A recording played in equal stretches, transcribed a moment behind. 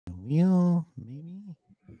Real, maybe.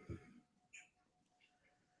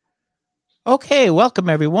 Okay, welcome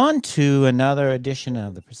everyone to another edition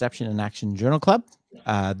of the Perception and Action Journal Club.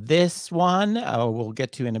 This one we'll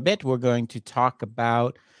get to in a bit. We're going to talk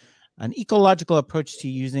about an ecological approach to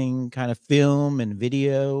using kind of film and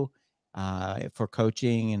video for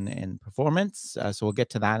coaching and performance. So we'll get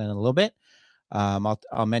to that in a little bit.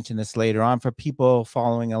 I'll mention this later on for people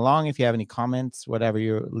following along. If you have any comments, whatever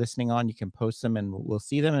you're listening on, you can post them and we'll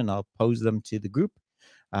see them, and I'll pose them to the group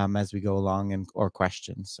as we go along, or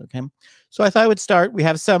questions. Okay, so I thought I would start. We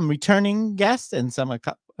have some returning guests and a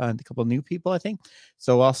couple new people, I think.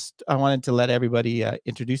 So I wanted to let everybody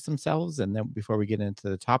introduce themselves, and then before we get into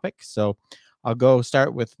the topic. So I'll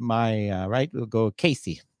start with my right. We'll go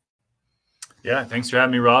Casey. Yeah, thanks for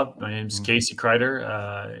having me, Rob. My name is Casey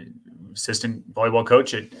Kreider, assistant volleyball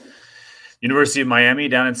coach at University of Miami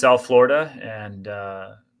down in South Florida, and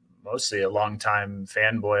mostly a longtime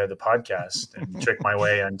fanboy of the podcast, and tricked my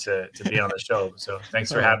way into to be on the show. So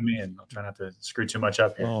thanks for having me, and I'll try not to screw too much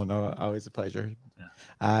up here. Oh, no, always a pleasure.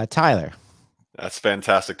 Yeah. Tyler. That's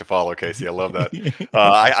fantastic to follow, Casey. I love that.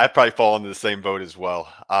 I probably fall into the same boat as well.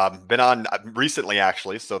 Been on recently,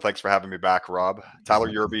 actually, so thanks for having me back, Rob. Tyler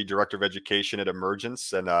Yerby, Director of Education at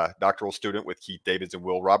Emergence, and a doctoral student with Keith Davids and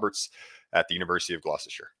Will Roberts at the University of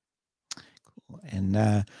Gloucestershire. Cool.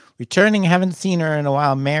 And returning, haven't seen her in a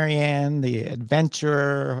while, Marianne, the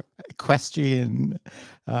adventurer, equestrian,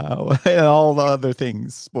 and all the other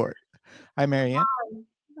things, sport. Hi, Marianne.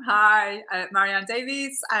 Hi, Marianne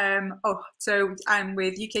Davies. So I'm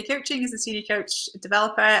with UK Coaching as a senior coach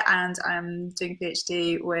developer, and I'm doing a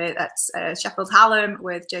PhD at Sheffield Hallam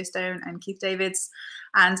with Joe Stone and Keith Davids.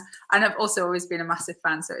 And I've also always been a massive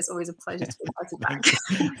fan, so it's always a pleasure to be invited back.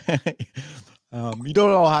 You don't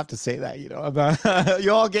all have to say that,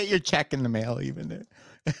 you all get your check in the mail, even.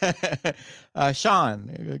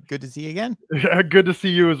 Sean, good to see you again. Good to see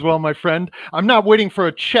you as well, my friend. I'm not waiting for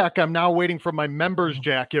a check. I'm now waiting for my member's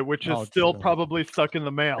jacket, which is still probably stuck in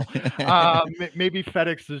the mail. Maybe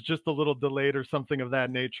FedEx is just a little delayed or something of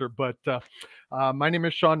that nature. But my name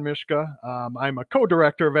is Sean Mishka. I'm a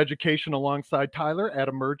co-director of education alongside Tyler at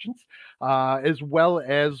Emergence, as well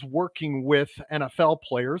as working with NFL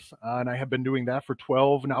players. And I have been doing that for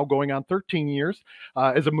 12, now going on 13 years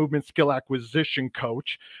as a movement skill acquisition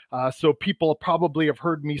coach. So people probably have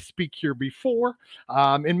heard me speak here before.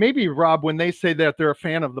 And maybe, Rob, when they say that they're a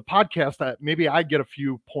fan of the podcast, maybe I get a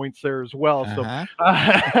few points there as well. So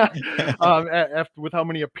after, with how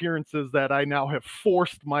many appearances that I now have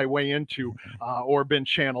forced my way into or been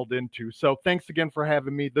channeled into. So thanks again for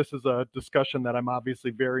having me. This is a discussion that I'm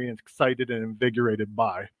obviously very excited and invigorated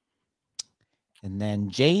by. And then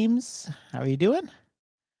James, how are you doing?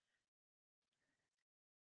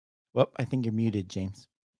 Well, I think you're muted, James.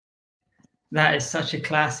 That is such a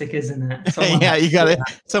classic, isn't it? Yeah, you got it.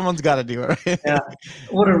 Someone's got to do it. Yeah.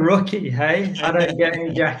 What a rookie, hey? I don't get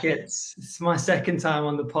any jackets. It's my second time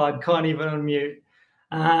on the pod. Can't even unmute.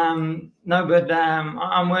 No, but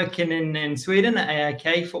I'm working in Sweden at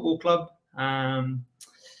AIK Football Club.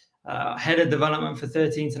 Head of development for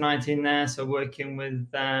 13 to 19 there. So working with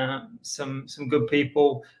some good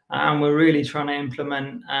people. And we're really trying to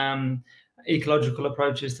implement ecological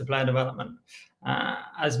approaches to player development.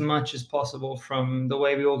 As much as possible, from the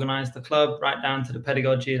way we organize the club right down to the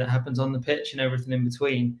pedagogy that happens on the pitch and everything in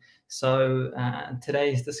between. So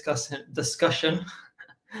today's discussion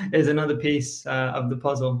is another piece of the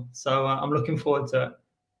puzzle. So I'm looking forward to it.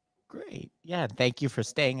 Great. Yeah. Thank you for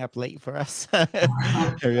staying up late for us. I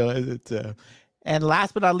realize it. And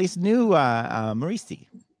last but not least, new Maurici.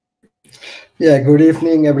 Yeah. Good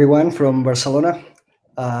evening, everyone from Barcelona.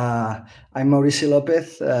 I'm Mauricio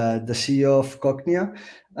Lopez, the CEO of Cognia,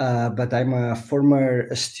 but I'm a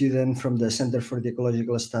former student from the Center for the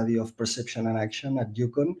Ecological Study of Perception and Action at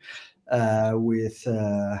UConn, with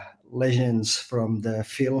legends from the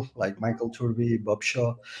field like Michael Turby, Bob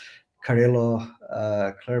Shaw, Carello,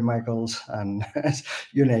 Claire Michaels, and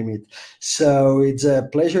you name it. So it's a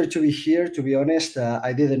pleasure to be here. To be honest,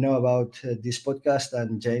 I didn't know about this podcast,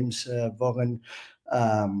 and James Vaughan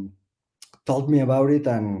told me about it,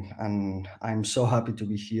 and I'm so happy to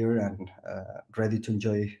be here and ready to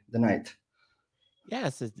enjoy the night.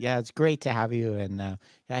 Yes, it's great to have you. And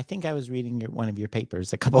I think I was reading one of your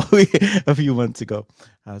papers a few months ago,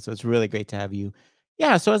 so it's really great to have you.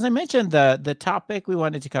 Yeah. So as I mentioned, the topic we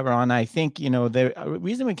wanted to cover on, I think the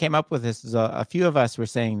reason we came up with this is a few of us were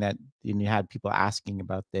saying that you had people asking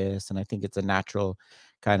about this, and I think it's a natural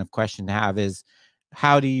kind of question to have is,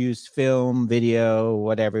 how to use film, video,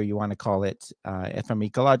 whatever you want to call it, from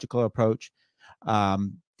ecological approach.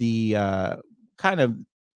 The kind of,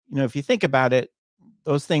 if you think about it,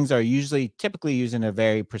 those things are typically used in a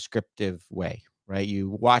very prescriptive way, right? You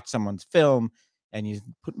watch someone's film and you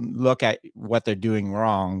look at what they're doing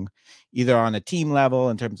wrong, either on a team level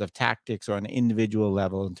in terms of tactics or on an individual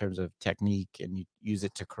level in terms of technique, and you use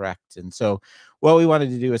it to correct. And so what we wanted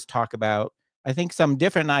to do is talk about, I think, some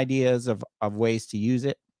different ideas of ways to use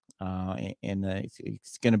it.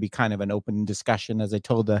 It's going to be kind of an open discussion. As I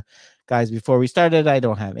told the guys before we started, I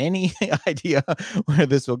don't have any idea where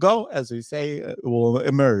this will go. As we say, it will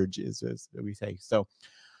emerge, as we say. So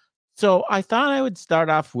I thought I would start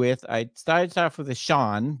off with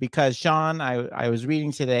Sean, because Sean, I was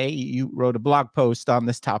reading today, you wrote a blog post on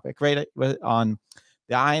this topic, right? On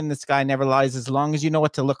the eye in the sky never lies as long as you know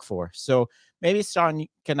what to look for. So maybe, Sean,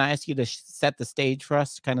 can I ask you to set the stage for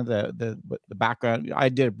us, kind of the background? I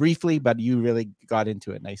did it briefly, but you really got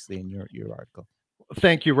into it nicely in your article.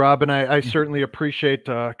 Thank you, Rob. And I certainly appreciate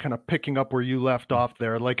kind of picking up where you left off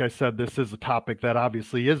there. Like I said, this is a topic that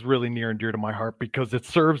obviously is really near and dear to my heart, because it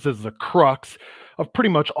serves as the crux of pretty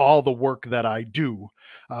much all the work that I do.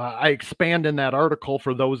 I expand in that article,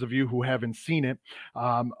 for those of you who haven't seen it,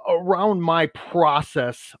 around my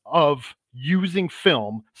process of using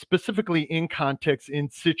film, specifically in context, in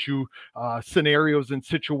situ scenarios and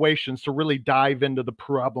situations, to really dive into the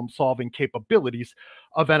problem-solving capabilities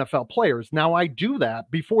of NFL players. Now, I do that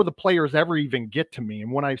before the players ever even get to me.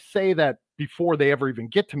 And when I say that before they ever even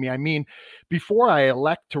get to me, I mean, before I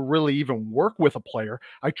elect to really even work with a player,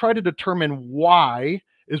 I try to determine why,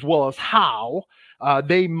 as well as how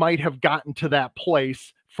they might have gotten to that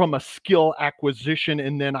place from a skill acquisition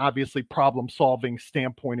and then obviously problem solving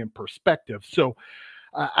standpoint and perspective. So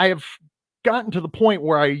I have gotten to the point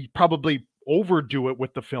where I probably overdo it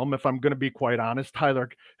with the film, if I'm going to be quite honest. Tyler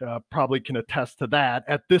probably can attest to that.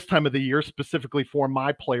 At this time of the year, specifically for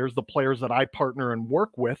my players, the players that I partner and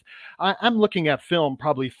work with, I'm looking at film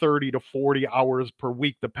probably 30 to 40 hours per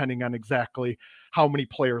week, depending on exactly how many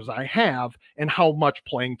players I have and how much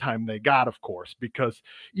playing time they got, of course, because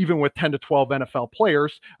even with 10 to 12 NFL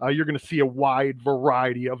players, you're going to see a wide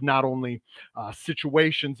variety of not only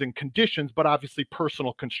situations and conditions, but obviously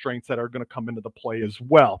personal constraints that are going to come into the play as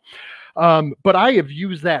well. But I have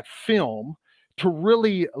used that film to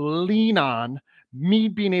really lean on me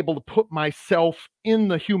being able to put myself in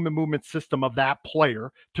the human movement system of that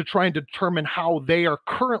player to try and determine how they are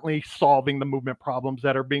currently solving the movement problems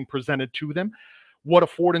that are being presented to them, what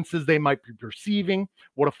affordances they might be perceiving,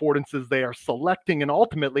 what affordances they are selecting, and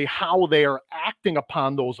ultimately how they are acting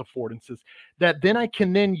upon those affordances. That then I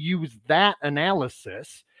can then use that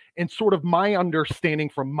analysis and sort of my understanding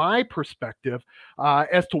from my perspective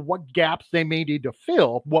as to what gaps they may need to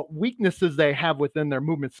fill, what weaknesses they have within their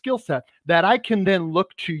movement skill set, that I can then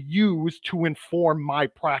look to use to inform my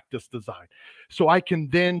practice design. So I can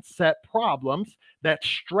then set problems that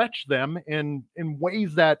stretch them in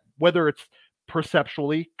ways that, whether it's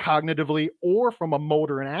perceptually, cognitively, or from a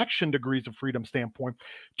motor and action degrees of freedom standpoint,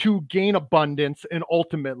 to gain abundance and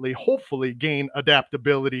ultimately, hopefully, gain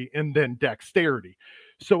adaptability and then dexterity.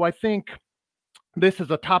 So I think this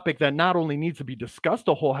is a topic that not only needs to be discussed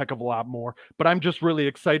a whole heck of a lot more, but I'm just really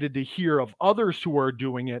excited to hear of others who are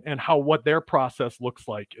doing it and what their process looks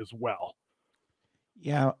like as well.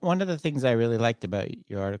 Yeah, one of the things I really liked about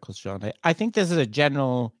your article, Sean, I think this is a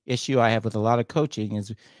general issue I have with a lot of coaching,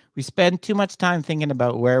 is we spend too much time thinking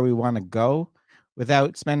about where we want to go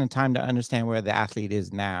without spending time to understand where the athlete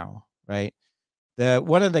is now, right?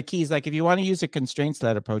 One of the keys, like if you want to use a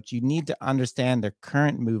constraints-led approach, you need to understand their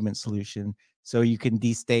current movement solution so you can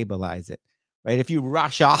destabilize it, right? If you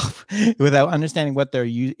rush off without understanding what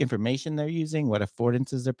information they're using, what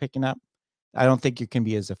affordances they're picking up, I don't think you can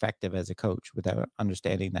be as effective as a coach without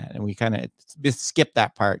understanding that. And we kind of skip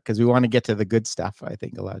that part because we want to get to the good stuff, I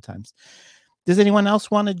think, a lot of times. Does anyone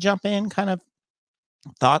else want to jump in? Kind of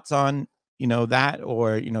thoughts on, that,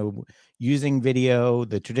 or, using video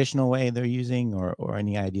the traditional way they're using, or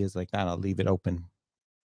any ideas like that? I'll leave it open.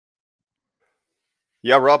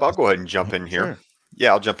 Yeah, Rob, I'll go ahead and jump in here. Sure.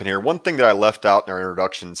 Yeah, I'll jump in here. One thing that I left out in our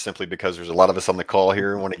introduction, simply because there's a lot of us on the call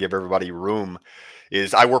here and want to give everybody room,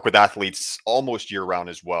 is I work with athletes almost year round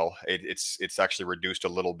as well. It's actually reduced a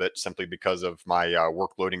little bit simply because of my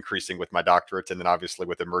workload increasing with my doctorate, and then obviously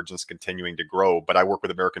with Emergence continuing to grow. But I work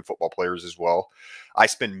with American football players as well. I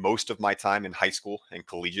spend most of my time in high school and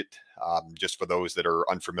collegiate, just for those that are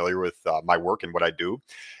unfamiliar with my work and what I do.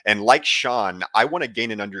 And like Sean, I want to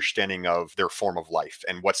gain an understanding of their form of life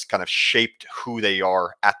and what's kind of shaped who they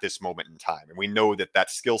are at this moment in time. And we know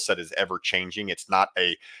that skill set is ever changing. It's not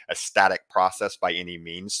a static process by any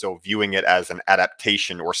means. So viewing it as an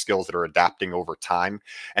adaptation or skills that are adapting over time.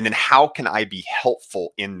 And then how can I be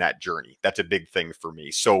helpful in that journey? That's a big thing for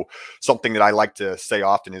me. So something that I like to say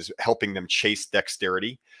often is helping them chase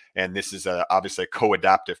dexterity. And this is obviously a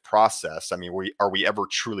co-adaptive process. I mean, are we ever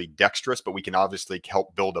truly dexterous? But we can obviously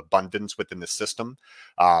help build abundance within the system,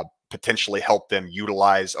 potentially help them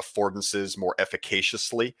utilize affordances more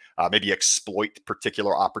efficaciously, maybe exploit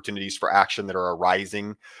particular opportunities for action that are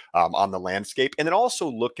arising on the landscape. And then also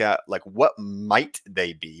look at like, what might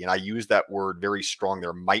they be? And I use that word very strong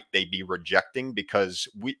there, might they be rejecting, because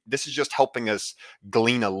this is just helping us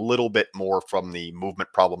glean a little bit more from the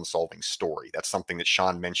movement problem solving story. That's something that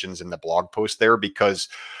Sean mentions in the blog post there, because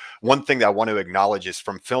one thing that I want to acknowledge is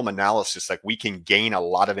from film analysis, like we can gain a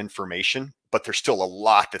lot of information, but there's still a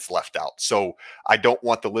lot that's left out. So I don't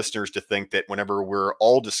want the listeners to think that whenever we're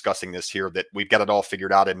all discussing this here, that we've got it all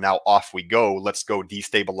figured out and now off we go. Let's go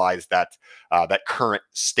destabilize that current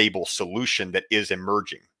stable solution that is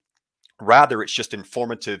emerging. Rather, it's just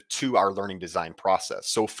informative to our learning design process.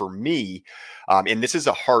 So for me, and this is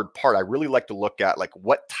a hard part, I really like to look at like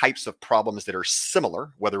what types of problems that are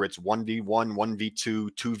similar, whether it's 1v1, 1v2,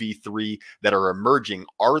 2v3 that are emerging,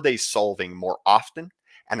 are they solving more often?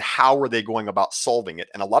 And how are they going about solving it?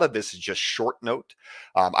 And a lot of this is just short note.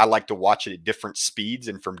 I like to watch it at different speeds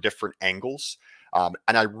and from different angles.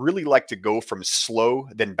 And I really like to go from slow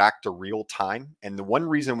then back to real time. And the one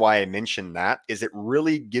reason why I mention that is it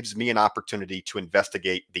really gives me an opportunity to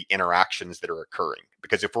investigate the interactions that are occurring.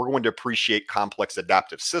 Because if we're going to appreciate complex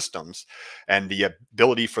adaptive systems and the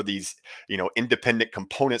ability for these, independent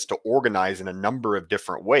components to organize in a number of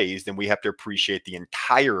different ways, then we have to appreciate the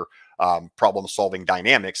entire problem solving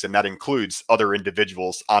dynamics. And that includes other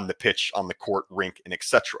individuals on the pitch, on the court, rink, and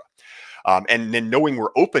etc. And then knowing we're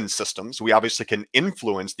open systems, we obviously can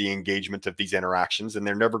influence the engagement of these interactions, and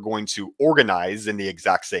they're never going to organize in the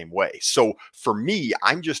exact same way. So for me,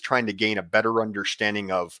 I'm just trying to gain a better understanding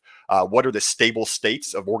of what are the stable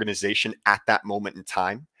states of organization at that moment in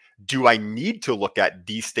time. Do I need to look at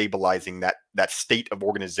destabilizing that state of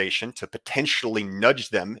organization to potentially nudge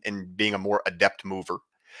them in being a more adept mover?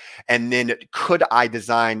 And then could I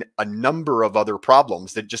design a number of other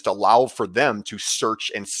problems that just allow for them to search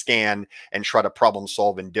and scan and try to problem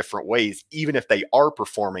solve in different ways, even if they are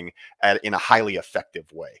performing in a highly effective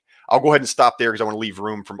way? I'll go ahead and stop there because I want to leave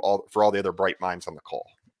room for all the other bright minds on the call.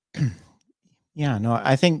 Yeah, no,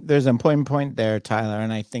 I think there's an important point there, Tyler.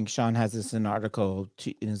 And I think Sean has this in an article,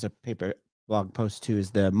 in his paper blog post too,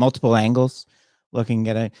 is the multiple angles. Looking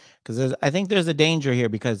at it, because I think there's a danger here,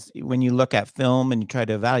 because when you look at film and you try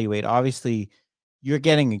to evaluate, obviously you're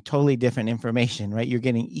getting totally different information, right? You're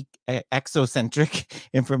getting exocentric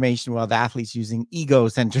information while the athlete's using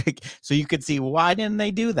egocentric. So you could see, why didn't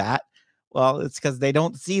they do that? Well, it's because they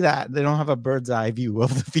don't see that. They don't have a bird's eye view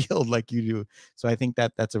of the field like you do. So I think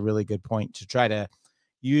that's a really good point, to try to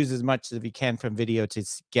use as much as you can from video to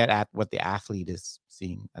get at what the athlete is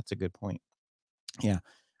seeing. That's a good point. Yeah.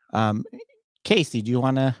 Casey, do you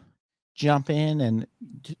want to jump in and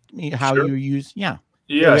how Sure. you use? Yeah.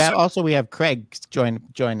 Yeah. We have Craig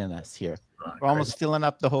joining us here. We're almost filling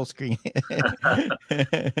up the whole screen.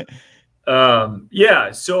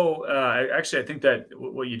 Yeah. So actually, I think that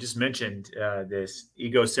what you just mentioned, this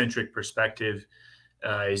egocentric perspective,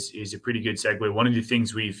 is a pretty good segue. One of the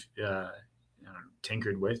things we've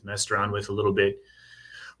tinkered with, messed around with a little bit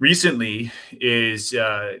recently, is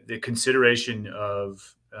the consideration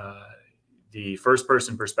of the first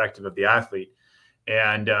person perspective of the athlete.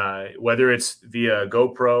 And whether it's via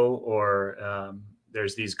GoPro or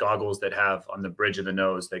there's these goggles that have on the bridge of the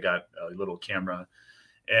nose, they got a little camera.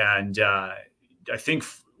 And I think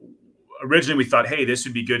originally we thought, hey, this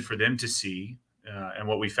would be good for them to see. And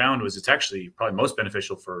what we found was it's actually probably most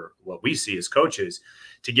beneficial for what we see as coaches,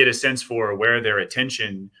 to get a sense for where their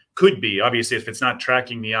attention could be. Obviously, if it's not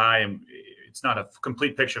tracking the eye and it's not a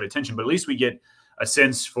complete picture of attention, but at least we get a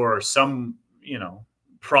sense for some,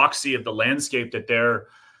 proxy of the landscape that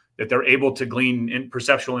they're able to glean in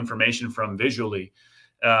perceptual information from visually.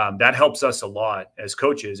 That helps us a lot as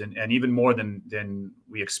coaches, and even more than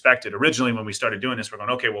we expected. Originally, when we started doing this, we're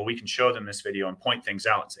going, okay, well, we can show them this video and point things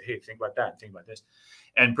out and say, hey, think about that, think about this.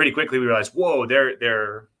 And pretty quickly we realized, whoa,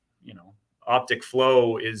 their optic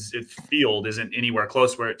flow field isn't anywhere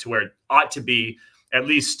close to where it ought to be, at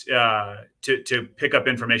least to pick up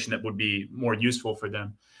information that would be more useful for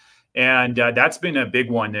them. And that's been a big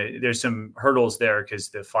one. There's some hurdles there because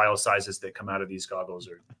the file sizes that come out of these goggles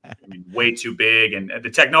are way too big, and the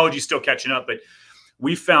technology is still catching up. But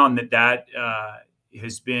we found that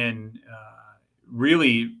has been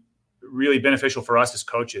really, really beneficial for us as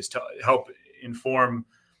coaches to help inform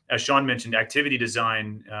as Sean mentioned, activity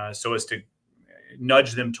design so as to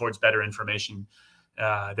nudge them towards better information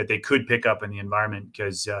that they could pick up in the environment.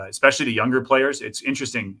 Because especially the younger players, it's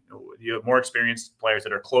interesting. You have more experienced players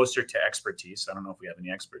that are closer to expertise. I don't know if we have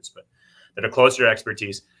any experts, but that are closer to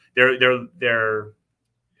expertise. Their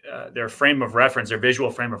frame of reference, their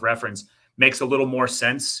visual frame of reference, makes a little more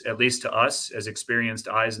sense, at least to us as experienced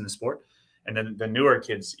eyes in the sport. And then the newer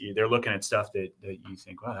kids, they're looking at stuff that you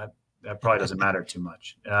think, well, that probably doesn't matter too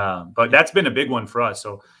much. But that's been a big one for us.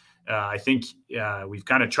 So I think we've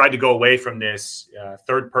kind of tried to go away from this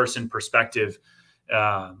third-person perspective,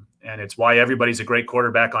 and it's why everybody's a great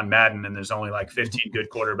quarterback on Madden, and there's only like 15 good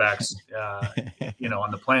quarterbacks,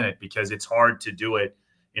 on the planet, because it's hard to do it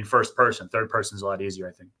in first person. Third person is a lot easier,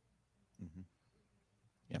 I think. Mm-hmm.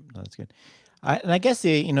 Yep, that's good. And I guess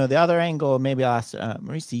the other angle, maybe I'll ask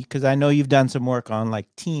Maurice, because I know you've done some work on like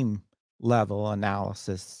team level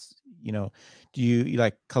analysis. Do you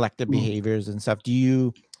like collective behaviors and stuff? Do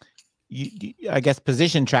you I guess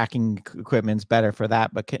position tracking equipment's better for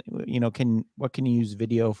that, but what can you use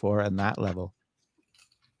video for on that level?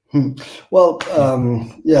 Well,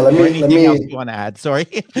 yeah, let me else you want to add? Sorry.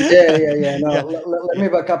 Yeah. No, let me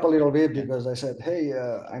back up a little bit, because I said, hey,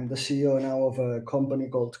 I'm the CEO now of a company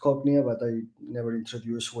called Cognia, but I never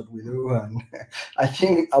introduced what we do. And I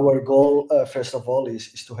think our goal, first of all,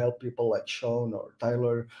 is to help people like Sean or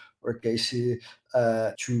Tyler or Casey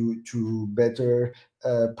to better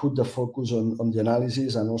put the focus on the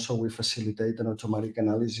analysis, and also we facilitate an automatic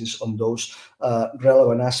analysis on those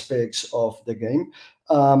relevant aspects of the game.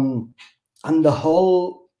 And the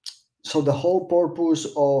whole purpose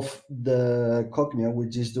of the Cognia,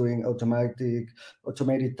 which is doing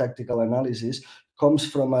automated tactical analysis, comes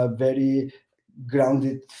from a very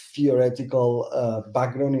grounded theoretical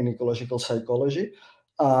background in ecological psychology.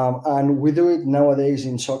 And we do it nowadays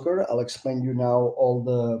in soccer. I'll explain you now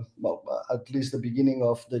at least the beginning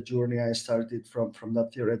of the journey I started from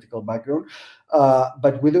that theoretical background.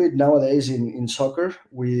 But we do it nowadays in soccer.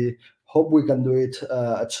 We hope we can do it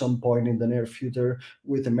at some point in the near future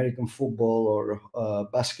with American football or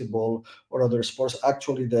basketball or other sports.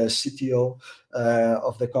 Actually, the CTO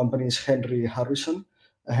of the company is Henry Harrison.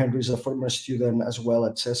 Henry is a former student as well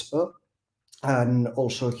at CESPA. And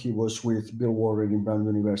also he was with Bill Warren in Brown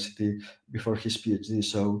University before his PhD.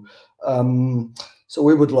 So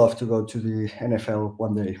we would love to go to the NFL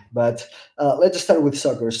one day. But let's start with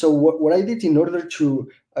soccer. So what I did in order to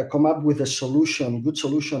come up with a good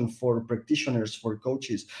solution for practitioners, for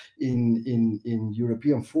coaches in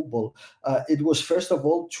European football, it was first of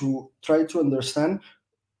all to try to understand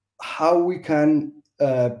how we can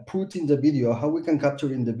put in the video, how we can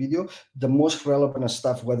capture in the video the most relevant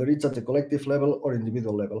stuff, whether it's at the collective level or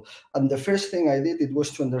individual level. And the first thing I did, it was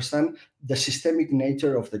to understand the systemic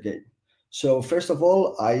nature of the game. So first of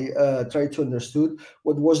all, I tried to understand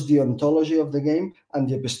what was the ontology of the game and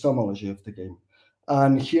the epistemology of the game.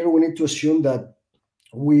 And here we need to assume that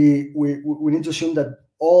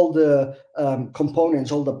all the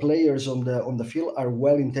components, all the players on the field are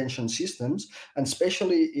well-intentioned systems, and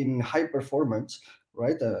especially in high performance,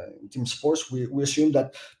 right? In team sports, we assume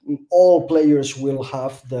that all players will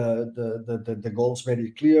have the goals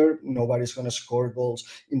very clear. Nobody's going to score goals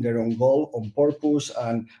in their own goal on purpose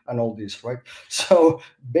and all this, right? So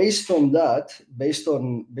based on that,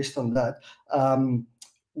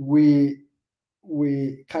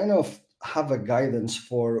 we kind of have a guidance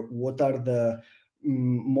for what are the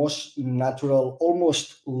most natural,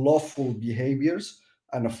 almost lawful behaviors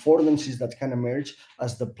and affordances that can emerge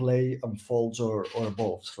as the play unfolds or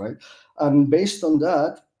evolves, right? And based on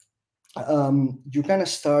that, you kind of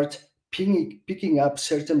start picking up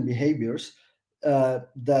certain behaviors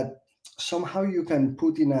that somehow you can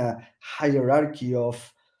put in a hierarchy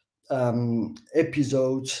of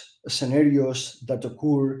episodes, scenarios that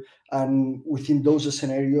occur, and within those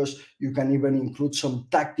scenarios you can even include some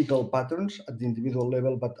tactical patterns at the individual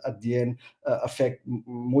level, but at the end affect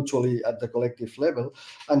mutually at the collective level.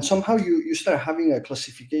 And somehow you start having a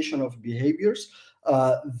classification of behaviors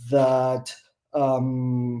that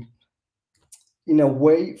in a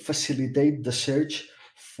way facilitate the search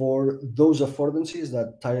for those affordances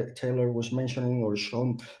that Taylor was mentioning or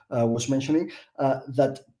Sean was mentioning,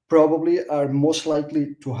 that probably are most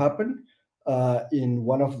likely to happen in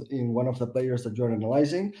one of the players that you're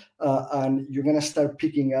analyzing, and you're gonna start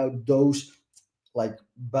picking out those like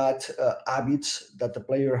bad habits that the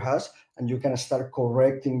player has, and you can start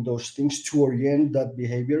correcting those things to orient that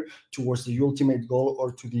behavior towards the ultimate goal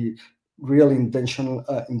or to the real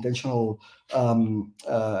intentional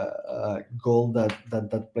goal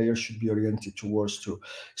that player should be oriented towards too.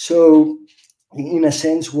 So in a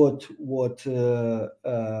sense, what we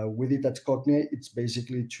did at Cognia, it's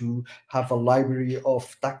basically to have a library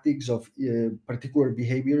of tactics of particular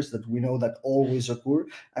behaviors that we know that always occur,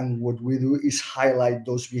 and what we do is highlight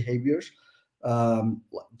those behaviors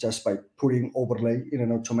just by putting overlay in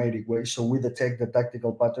an automatic way. So we detect the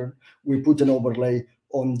tactical pattern, we put an overlay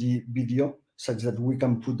on the video such that we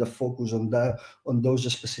can put the focus on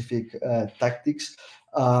those specific tactics.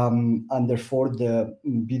 And therefore the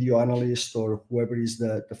video analyst or whoever is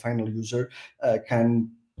the final user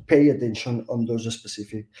can pay attention on those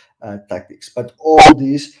specific tactics. But all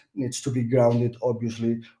this needs to be grounded,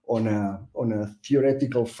 obviously, on a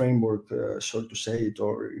theoretical framework, so to say it,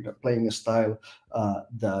 or in a playing style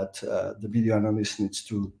that the video analyst needs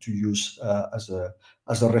to use as a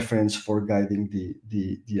reference for guiding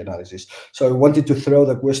the analysis. So I wanted to throw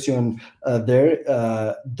the question there.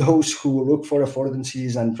 Those who look for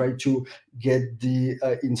affordances and try to get the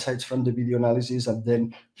insights from the video analysis and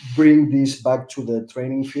then bring this back to the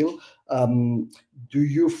training field, do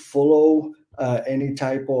you follow any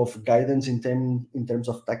type of guidance in terms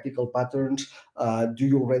of tactical patterns? Do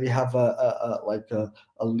you already have a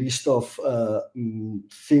list of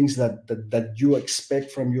things that you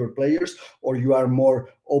expect from your players, or you are more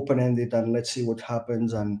open-ended and let's see what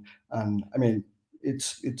happens? And I mean,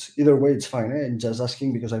 it's either way, it's fine. I'm just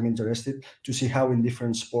asking because I'm interested to see how in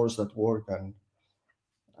different sports that work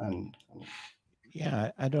and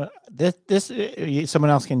yeah, I don't. This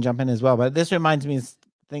someone else can jump in as well, but this reminds me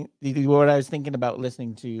what I was thinking about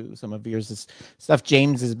listening to some of yours stuff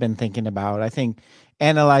James has been thinking about. I think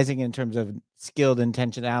analyzing in terms of skilled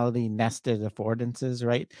intentionality, nested affordances,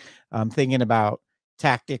 right? Thinking about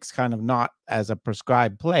tactics kind of not as a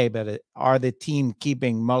prescribed play, but are the team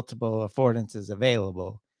keeping multiple affordances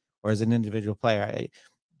available, or as an individual player?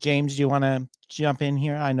 James, do you want to jump in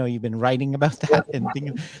here? I know you've been writing about that and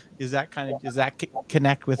thinking, does that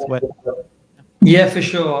connect with what? Yeah, for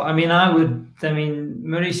sure. I mean,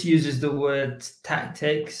 Maurice uses the word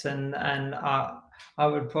tactics, and I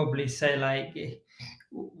would probably say like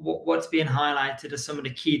what's being highlighted are some of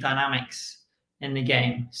the key dynamics in the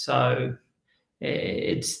game. So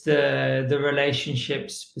it's the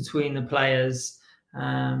relationships between the players,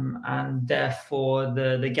 and therefore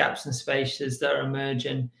the gaps and spaces that are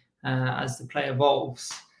emerging as the play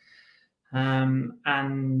evolves.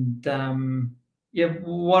 Yeah,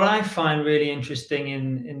 what I find really interesting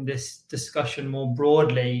in this discussion more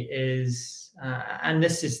broadly is, and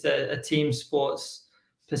this is a team sports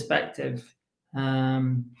perspective that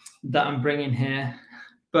I'm bringing here,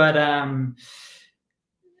 but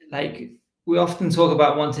like we often talk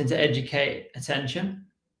about wanting to educate attention,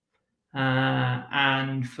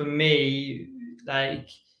 and for me, like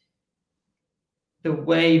the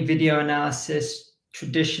way video analysis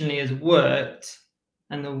traditionally has worked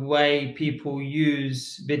and the way people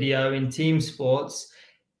use video in team sports,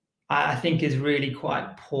 I think is really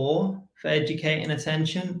quite poor for educating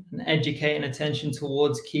attention and educating attention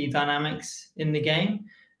towards key dynamics in the game.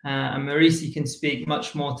 And Maurice can speak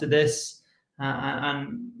much more to this,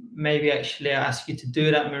 and maybe actually I ask you to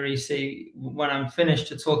do that, Maurice, when I'm finished,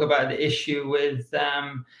 to talk about the issue with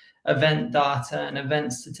event data and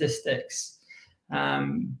event statistics.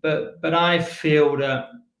 But I feel that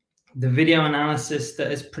the video analysis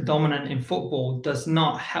that is predominant in football does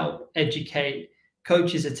not help educate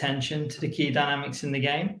coaches' attention to the key dynamics in the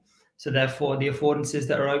game. So therefore, the affordances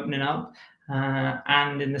that are opening up,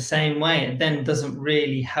 and in the same way, it then doesn't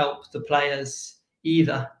really help the players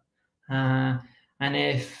either, and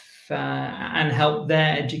help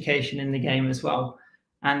their education in the game as well.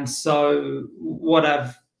 And so, what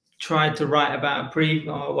I've tried to write about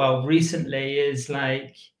recently is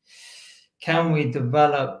like, can we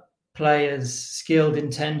develop players' skilled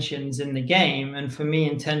intentions in the game? And for me,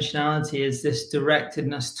 intentionality is this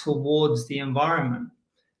directedness towards the environment.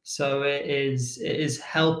 So it is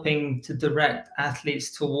helping to direct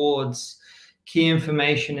athletes towards key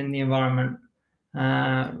information in the environment.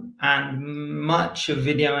 And much of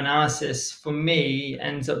video analysis for me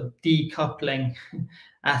ends up decoupling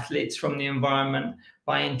athletes from the environment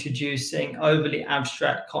by introducing overly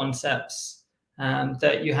abstract concepts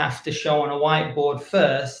that you have to show on a whiteboard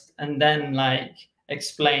first and then like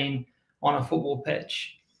explain on a football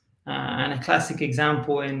pitch. And a classic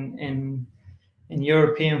example in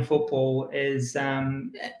European football is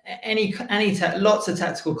lots of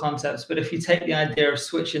tactical concepts. But if you take the idea of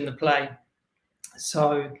switching the play,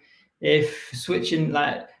 so if switching,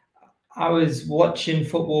 like I was watching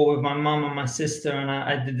football with my mum and my sister, and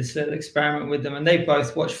I did this little experiment with them, and they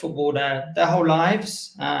both watched football their whole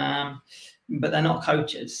lives, but they're not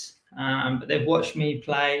coaches, but they've watched me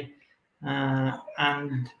play.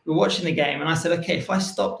 and we're watching the game, and I said, okay, if I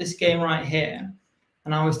stop this game right here,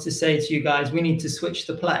 and I was to say to you guys, we need to switch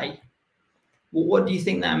the play, well, what do you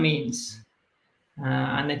think that means?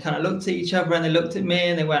 And they kind of looked at each other, and they looked at me,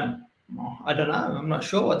 and they went, oh, I don't know, I'm not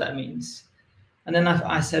sure what that means. And then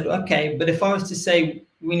I said, okay, but if I was to say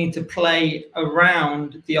we need to play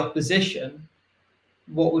around the opposition,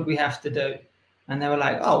 what would we have to do? And they were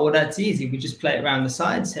like, oh, well, that's easy. We just play around the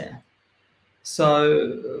sides here.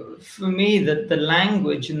 So for me, the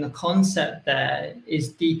language and the concept there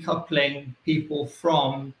is decoupling people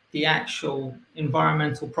from the actual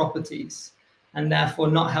environmental properties, and therefore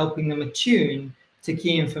not helping them attune to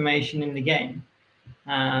key information in the game.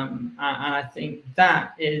 And I think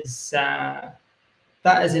that is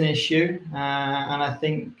an issue. And I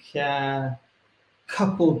think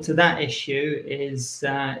coupled to that issue is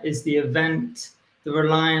the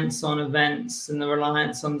reliance on events and the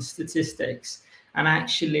reliance on the statistics, and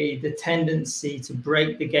actually the tendency to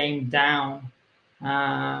break the game down.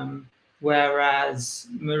 Whereas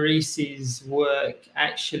Maurice's work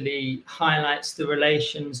actually highlights the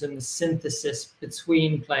relations and the synthesis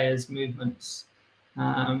between players' movements,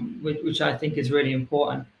 which I think is really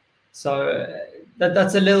important. So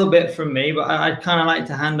that's a little bit from me, but I'd kind of like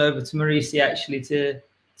to hand over to Maurice actually to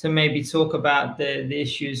maybe talk about the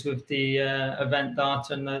issues with the event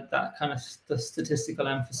data and that kind of the statistical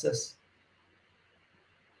emphasis.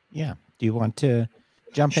 Yeah. Do you want to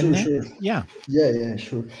jump in there? Sure. Yeah,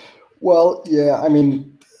 sure. Well, yeah, I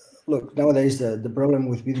mean, look, nowadays the problem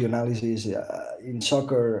with video analysis in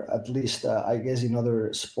soccer, at least, I guess in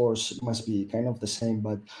other sports must be kind of the same,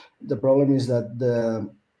 but the problem is that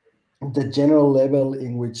the general level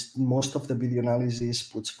in which most of the video analysis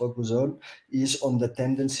puts focus on is on the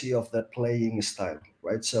tendency of the playing style,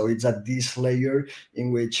 right? So it's at this layer in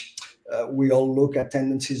which we all look at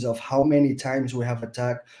tendencies of how many times we have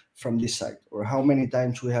attacked from this side, or how many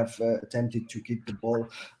times we have attempted to kick the ball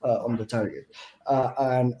on the target.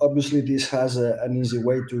 And obviously this has an easy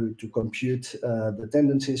way to compute the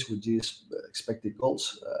tendencies, which is expected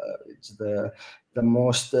goals. It's the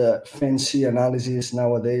most fancy analysis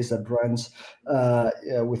nowadays that runs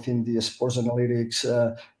within the sports analytics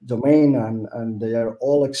domain, and they are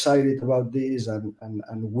all excited about this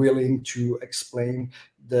and willing to explain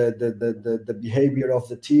the behavior of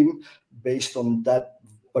the team based on that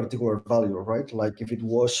particular value, right? Like if it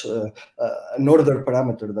was another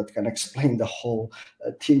parameter that can explain the whole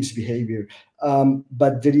team's behavior.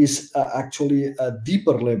 But there is actually a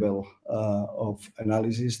deeper level of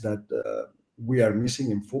analysis that we are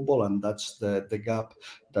missing in football, and that's the gap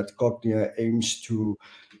that Cognia aims to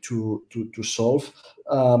solve,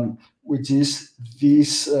 which is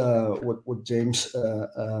this what James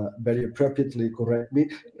very appropriately correct me,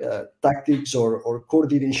 tactics or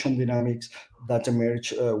coordination dynamics that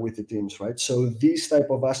emerge with the teams, right? So this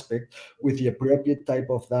type of aspect with the appropriate type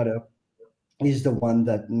of data is the one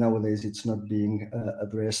that nowadays it's not being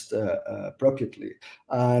addressed appropriately.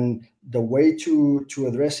 And the way to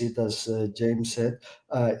address it, as James said,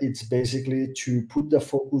 it's basically to put the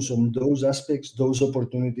focus on those aspects, those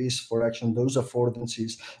opportunities for action, those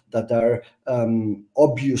affordances that are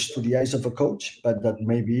obvious to the eyes of a coach, but that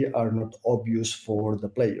maybe are not obvious for the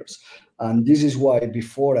players. And this is why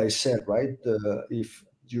before I said, right, if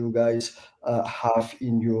you guys have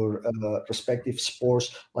in your respective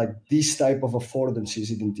sports like this type of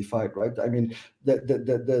affordances identified, right? I mean,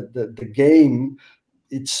 the game,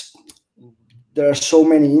 there are so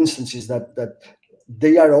many instances that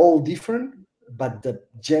they are all different, but the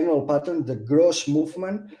general pattern, the gross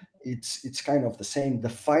movement, it's kind of the same. The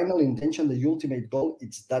final intention, the ultimate goal,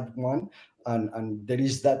 it's that one. And there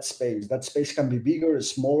is that space. That space can be bigger or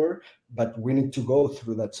smaller, but we need to go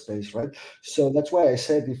through that space, right? So that's why I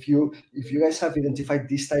said if you guys have identified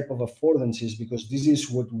this type of affordances, because this is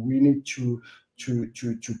what we need to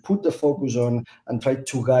put the focus on and try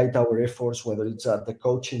to guide our efforts, whether it's at the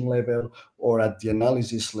coaching level or at the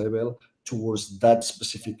analysis level, towards that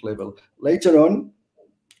specific level. Later on,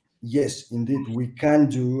 yes, indeed, we can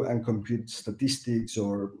do and compute statistics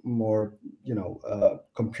or more,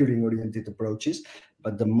 computing-oriented approaches.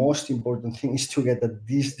 But the most important thing is to get at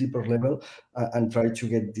this deeper level and try to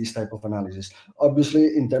get this type of analysis.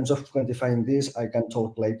 Obviously, in terms of quantifying this, I can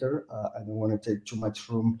talk later. I don't want to take too much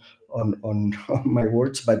room on my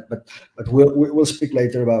words, but we'll speak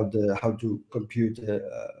later about how to compute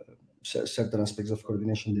certain aspects of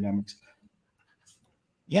coordination dynamics.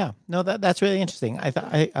 Yeah, no, that's really interesting.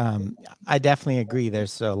 I definitely agree.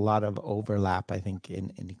 There's a lot of overlap, I think, in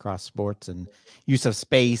across sports and use of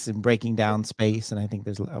space and breaking down space. And I think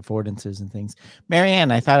there's affordances and things.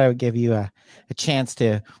 Marianne, I thought I would give you a chance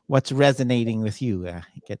to what's resonating with you.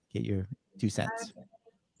 Get your 2 cents.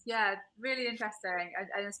 Yeah, really interesting,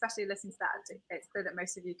 and especially listening to that, it's clear that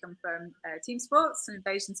most of you come from team sports and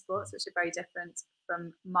invasion sports, which are very different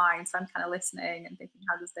from mine. So I'm kind of listening and thinking,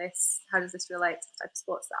 how does this relate to the type of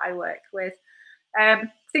sports that I work with?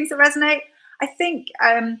 Things that resonate, I think,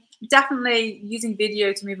 definitely using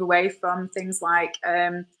video to move away from things like,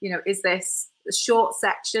 is this short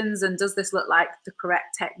sections and does this look like the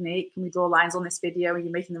correct technique? Can we draw lines on this video? Are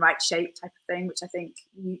you making the right shape type of thing, which I think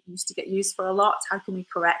you used to get used for a lot. How can we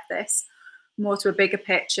correct this more to a bigger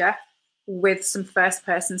picture with some first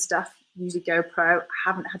person stuff, usually GoPro. I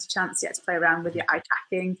haven't had a chance yet to play around with your eye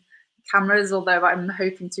tracking cameras, although I'm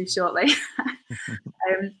hoping to shortly.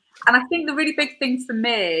 And I think the really big thing for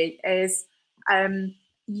me is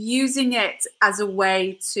using it as a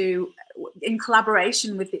way to, in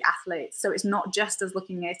collaboration with the athletes. So it's not just as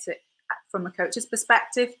looking at it from a coach's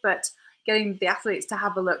perspective, but getting the athletes to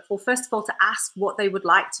have a look. Well, first of all, to ask what they would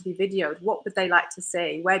like to be videoed. What would they like to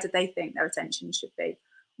see? Where do they think their attention should be?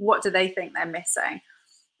 What do they think they're missing?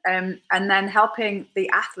 And then helping the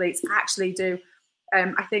athletes actually do,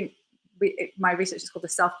 I think my research is called the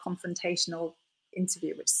self-confrontational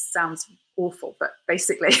interview, which sounds awful, but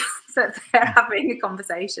basically that they're having a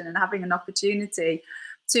conversation and having an opportunity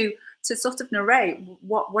to sort of narrate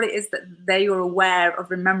what it is that they are aware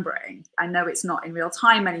of remembering. I know it's not in real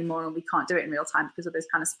time anymore, and we can't do it in real time because of those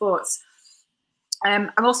kind of sports.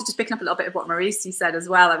 I'm also just picking up a little bit of what Maurice said as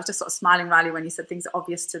well. I was just sort of smiling, Riley, when you said things are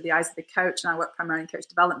obvious to the eyes of the coach, and I work primarily in coach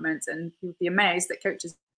development, and you would be amazed that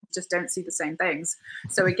coaches just don't see the same things.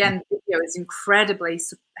 So again, video is incredibly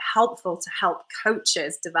helpful to help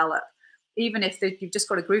coaches develop. Even if you've just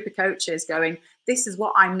got a group of coaches going, this is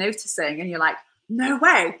what I'm noticing, and you're like, no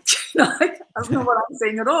way, like, that's not what I'm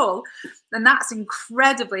seeing at all. And that's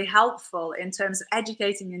incredibly helpful in terms of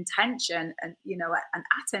educating intention and, and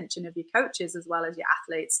attention of your coaches as well as your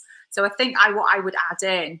athletes. So I think what I would add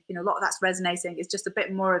in, a lot of that's resonating, is just a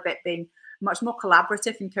bit more of it being much more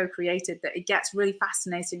collaborative and co-created, that it gets really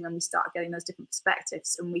fascinating when we start getting those different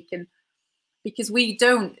perspectives. And we can, because we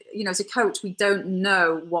don't, as a coach, we don't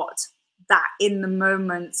know what that in the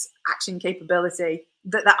moment action capability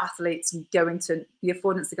that athlete's going to, the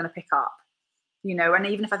affordance they're going to pick up, and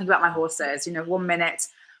even if I think about my horses, 1 minute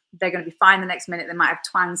they're going to be fine, the next minute they might have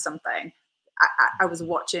twanged something. I was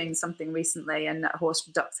watching something recently and a horse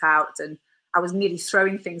ducked out, and I was nearly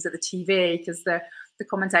throwing things at the TV because the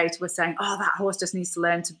commentator was saying, oh, that horse just needs to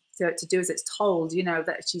learn to do as it's told,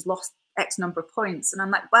 that she's lost X number of points. And I'm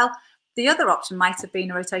like, well, the other option might have been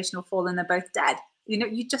a rotational fall and they're both dead.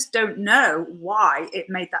 You just don't know why it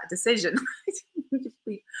made that decision.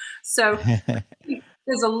 So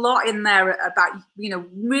there's a lot in there about,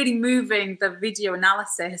 really moving the video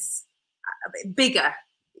analysis a bit bigger.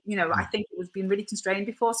 I think it was being really constrained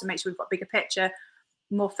before, so make sure we've got a bigger picture,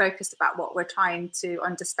 more focused about what we're trying to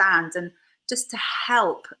understand, and just to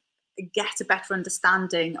help get a better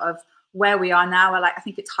understanding of where we are now. I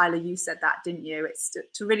think it's Tyler, you said that, didn't you? It's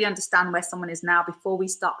to really understand where someone is now before we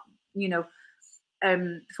start,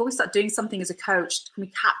 before we start doing something as a coach. Can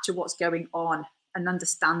we capture what's going on and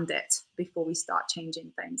understand it before we start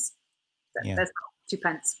changing things? Yeah. There's 2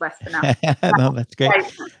 pence worth for now. No, that's great.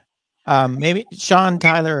 Maybe Sean,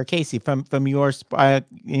 Tyler, or Casey, from yours,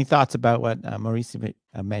 any thoughts about what Maurice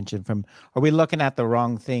mentioned? Are we looking at the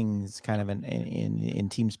wrong things kind of in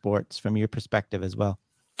team sports from your perspective as well?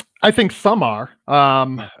 I think some are,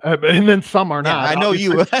 and then some are not. I know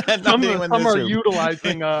you. some are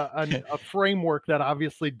utilizing a framework that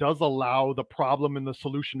obviously does allow the problem and the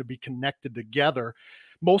solution to be connected together,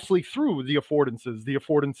 mostly through the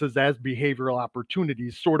affordances as behavioral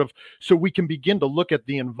opportunities, sort of, so we can begin to look at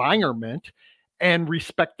the environment and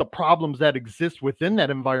respect the problems that exist within that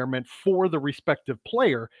environment for the respective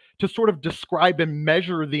player, to sort of describe and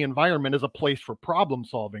measure the environment as a place for problem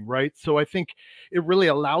solving, right? So I think it really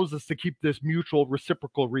allows us to keep this mutual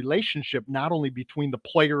reciprocal relationship, not only between the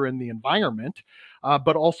player and the environment,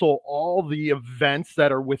 but also all the events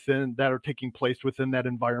that are taking place within that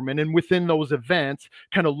environment. And within those events,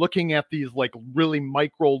 kind of looking at these like really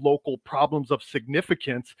micro local problems of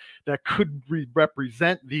significance that could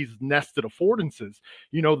represent these nested affordances,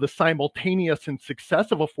 the simultaneous and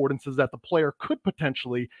successive affordances that the player could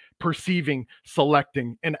potentially perceiving,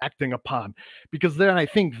 selecting, and acting upon. Because then I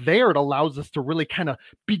think there it allows us to really kind of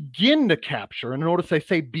begin to capture, and notice I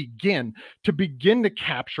say begin to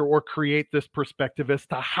capture or create this perspective perspective as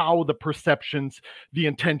to how the perceptions, the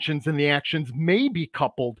intentions, and the actions may be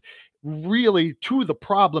coupled really to the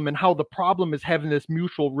problem, and how the problem is having this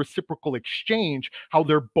mutual reciprocal exchange, how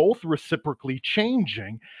they're both reciprocally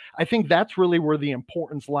changing. I think that's really where the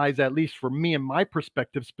importance lies, at least for me and my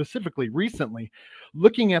perspective, specifically recently,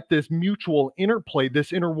 looking at this mutual interplay,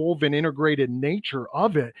 this interwoven, integrated nature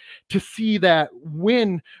of it, to see that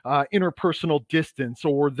when interpersonal distance,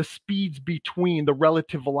 or the speeds between the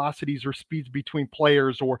relative velocities or speeds between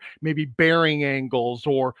players, or maybe bearing angles,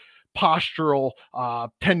 or postural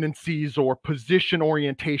tendencies, or position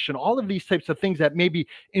orientation, all of these types of things that may be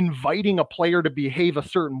inviting a player to behave a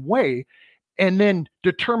certain way, and then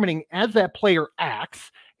determining as that player acts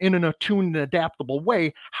in an attuned and adaptable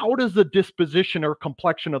way, how does the disposition or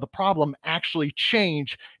complexion of the problem actually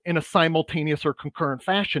change in a simultaneous or concurrent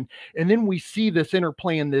fashion? And then we see this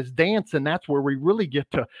interplay in this dance, and that's where we really get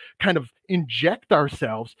to kind of inject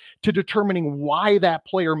ourselves to determining why that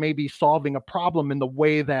player may be solving a problem in the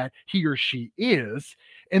way that he or she is,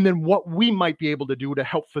 and then what we might be able to do to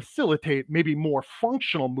help facilitate maybe more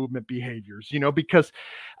functional movement behaviors, because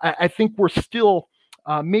I think we're still,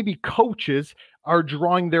 maybe coaches are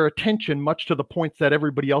drawing their attention, much to the points that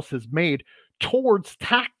everybody else has made, towards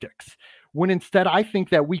tactics, when instead I think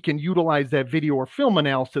that we can utilize that video or film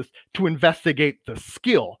analysis to investigate the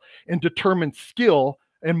skill and determine skill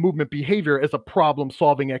and movement behavior as a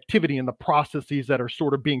problem-solving activity in the processes that are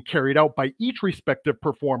sort of being carried out by each respective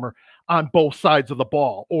performer on both sides of the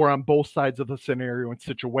ball, or on both sides of the scenario and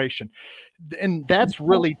situation. And that's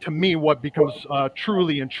really, to me, what becomes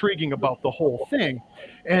truly intriguing about the whole thing.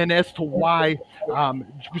 And as to why,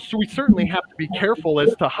 so we certainly have to be careful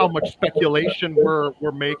as to how much speculation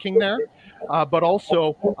we're making there. But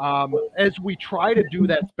also, as we try to do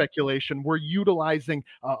that speculation, we're utilizing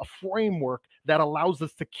a framework that allows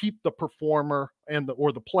us to keep the performer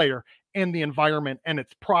or the player and the environment and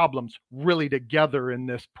its problems really together in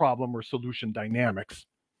this problem or solution dynamics.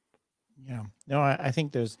 Yeah, no, I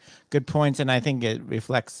think there's good points, and I think it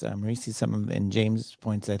reflects, Maurice, some of in James'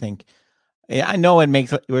 points. I think, I know it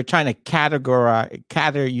makes, we're trying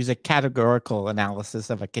to use a categorical analysis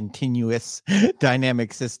of a continuous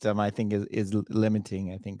dynamic system. I think is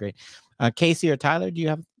limiting. I think great. Casey or Tyler, do you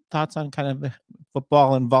have thoughts on kind of the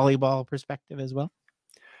football and volleyball perspective as well?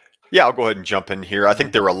 Yeah, I'll go ahead and jump in here. I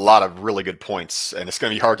think there are a lot of really good points, and it's going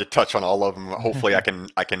to be hard to touch on all of them. Hopefully, I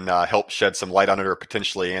can help shed some light on it, or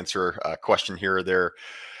potentially answer a question here or there.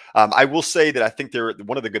 I will say that I think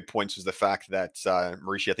one of the good points was the fact that,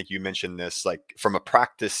 Mauricio, I think you mentioned this, like from a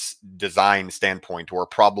practice design standpoint, or a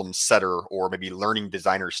problem setter, or maybe learning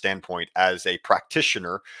designer standpoint, as a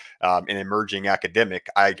practitioner, an emerging academic,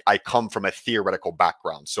 I come from a theoretical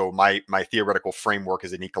background. So my theoretical framework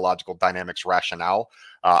is an ecological dynamics rationale,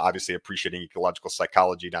 obviously appreciating ecological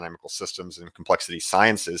psychology, dynamical systems, and complexity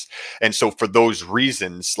sciences. And so for those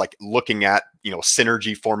reasons, like looking at,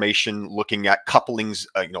 synergy formation, looking at couplings,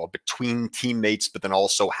 between teammates, but then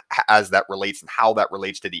also as that relates and how that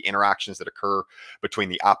relates to the interactions that occur between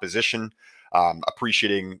the opposition,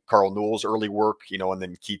 appreciating Carl Newell's early work, and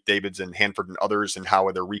then Keith Davids and Hanford and others, and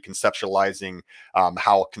how they're reconceptualizing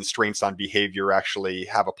how constraints on behavior actually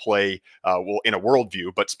have a play, in a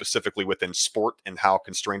worldview, but specifically within sport, and how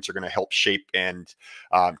constraints are going to help shape and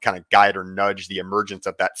kind of guide or nudge the emergence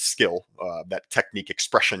of that skill, that technique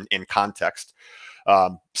expression in context.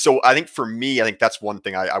 So I think for me, I think that's one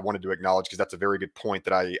thing I wanted to acknowledge, because that's a very good point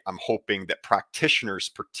that I'm hoping that practitioners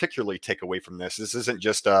particularly take away from this. This isn't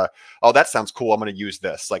just oh, that sounds cool, I'm going to use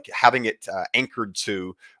this. Like having it anchored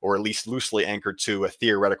to, or at least loosely anchored to, a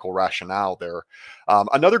theoretical rationale there.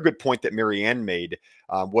 Another good point that Marianne made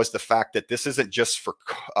was the fact that this isn't just for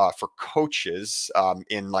coaches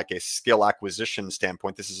in like a skill acquisition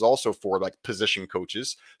standpoint. This is also for like position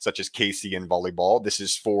coaches, such as Casey in volleyball. This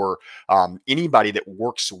is for anybody that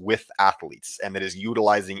works with athletes and that is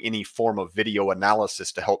utilizing any form of video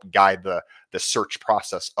analysis to help guide the search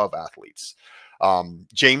process of athletes.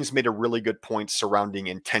 James made a really good point surrounding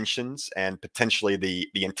intentions, and potentially the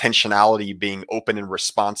intentionality being open and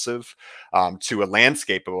responsive to a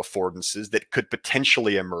landscape of affordances that could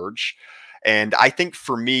potentially emerge. And I think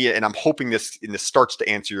for me, and I'm hoping this starts to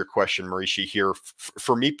answer your question, Mauricio, here,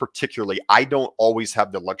 for me particularly, I don't always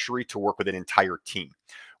have the luxury to work with an entire team,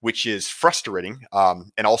 which is frustrating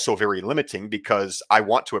and also very limiting, because I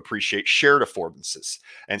want to appreciate shared affordances.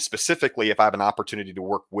 And specifically, if I have an opportunity to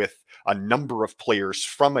work with a number of players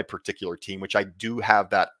from a particular team, which I do have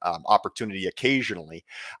that opportunity occasionally,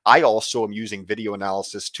 I also am using video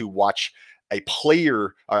analysis to watch a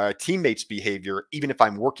player, a teammate's behavior, even if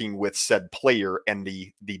I'm working with said player and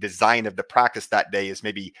the design of the practice that day is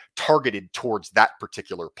maybe targeted towards that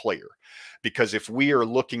particular player. Because if we are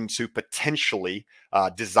looking to potentially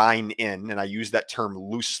design in, and I use that term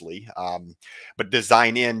loosely, but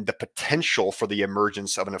design in the potential for the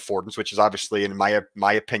emergence of an affordance, which is obviously, in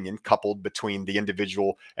my opinion, coupled between the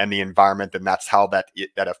individual and the environment, and that's how that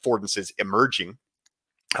affordance is emerging.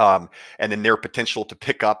 And then their potential to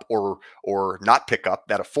pick up or not pick up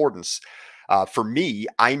that affordance. For me,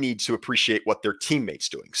 I need to appreciate what their teammate's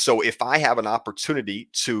doing. So if I have an opportunity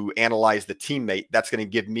to analyze the teammate, that's going to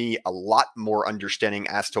give me a lot more understanding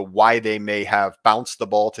as to why they may have bounced the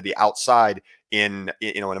ball to the outside in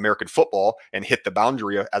American football and hit the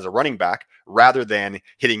boundary as a running back, rather than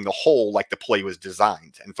hitting the hole like the play was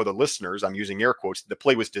designed. And for the listeners, I'm using air quotes, the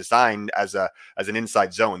play was designed as an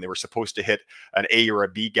inside zone. They were supposed to hit an A or a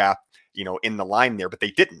B gap, in the line there, but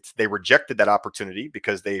they didn't. They rejected that opportunity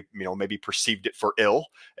because they, maybe perceived it for ill,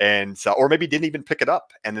 and or maybe didn't even pick it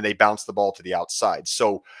up, and then they bounced the ball to the outside.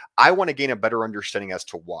 So I want to gain a better understanding as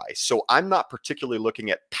to why. So I'm not particularly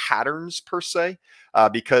looking at patterns per se,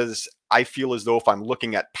 because I feel as though if I'm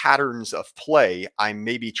looking at patterns of play, I'm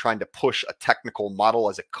maybe trying to push a technical model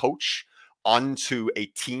as a coach onto a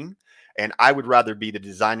team. And I would rather be the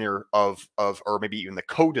designer of or maybe even the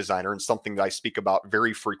co-designer. And something that I speak about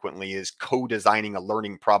very frequently is co-designing a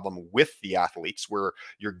learning problem with the athletes, where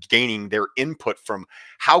you're gaining their input from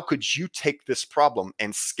how could you take this problem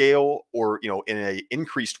and scale, or, in an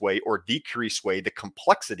increased way or decreased way, the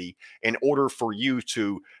complexity in order for you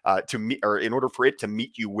to meet, or in order for it to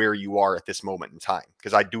meet you where you are at this moment in time.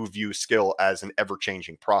 Because I do view skill as an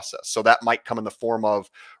ever-changing process. So that might come in the form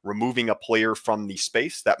of removing a player from the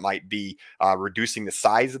space. That might be reducing the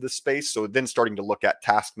size of the space. So then starting to look at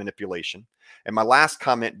task manipulation. And my last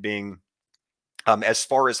comment being, as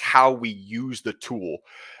far as how we use the tool,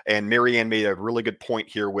 and Marianne made a really good point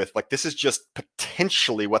here with, like, this is just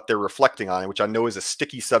potentially what they're reflecting on, which I know is a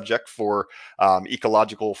sticky subject for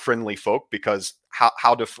ecological friendly folk, because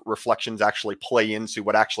how do reflections actually play into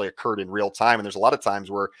what actually occurred in real time? And there's a lot of times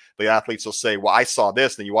where the athletes will say, well, I saw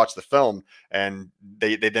this, and then you watch the film and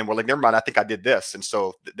they then were like, never mind, I think I did this. And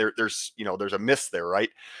so there's a miss there, right?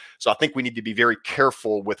 So I think we need to be very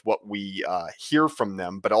careful with what we hear from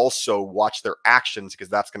them, but also watch their actions, because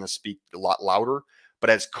that's going to speak a lot louder. But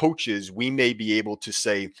as coaches, we may be able to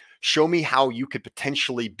say, show me how you could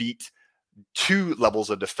potentially beat 2 levels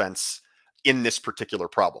of defense in this particular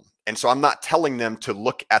problem. And so I'm not telling them to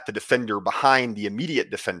look at the defender behind the immediate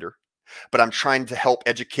defender, but I'm trying to help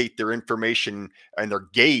educate their information and their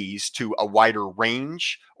gaze to a wider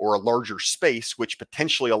range or a larger space, which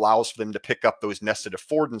potentially allows for them to pick up those nested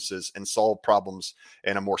affordances and solve problems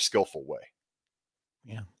in a more skillful way.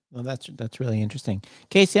 Yeah. Well, that's really interesting.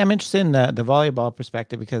 Casey, I'm interested in the volleyball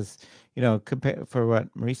perspective, because, for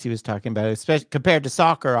what Mauricio was talking about, especially compared to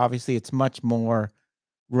soccer, obviously it's much more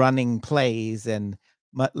running plays and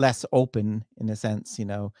less open in a sense,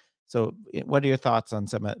 So what are your thoughts on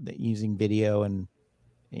some of using video and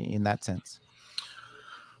in that sense?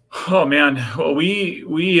 Oh man, well, we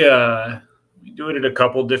do it at a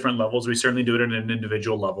couple different levels. We certainly do it at an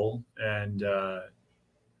individual level, and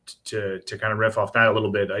to kind of riff off that a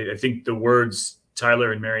little bit, I think the words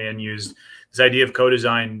Tyler and Marianne used, this idea of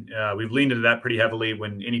co-design, we've leaned into that pretty heavily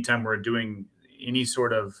anytime we're doing any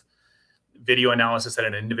sort of video analysis at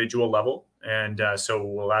an individual level. And so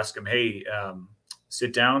we'll ask them, hey,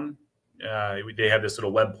 sit down. They have this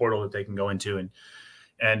little web portal that they can go into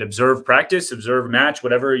and observe practice, observe match,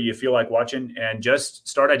 whatever you feel like watching, and just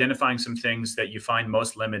start identifying some things that you find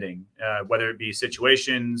most limiting, whether it be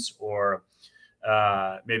situations or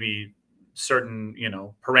maybe certain,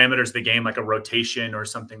 parameters of the game, like a rotation or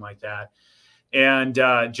something like that. And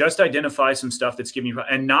just identify some stuff that's giving you,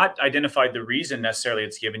 and not identify the reason necessarily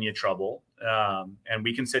it's giving you trouble. And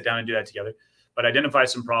we can sit down and do that together, but identify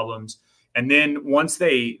some problems. And then once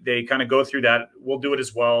they kind of go through that, we'll do it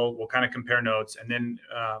as well. We'll kind of compare notes, and then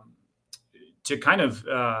to kind of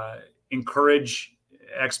encourage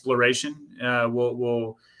exploration,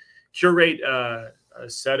 we'll curate a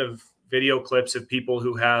set of video clips of people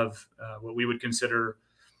who have what we would consider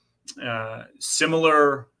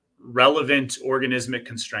similar relevant organismic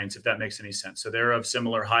constraints, if that makes any sense. So they're of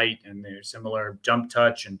similar height, and they're similar jump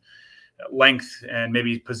touch and length and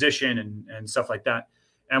maybe position and stuff like that.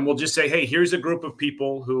 And we'll just say, hey, here's a group of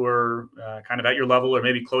people who are kind of at your level or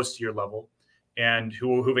maybe close to your level, and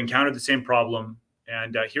who've encountered the same problem.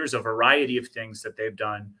 And here's a variety of things that they've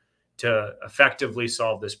done to effectively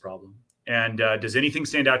solve this problem. And does anything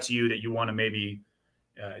stand out to you that you want to maybe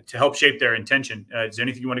to help shape their intention? Is there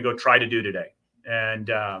anything you want to go try to do today? And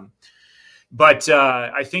But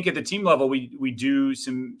I think at the team level, we do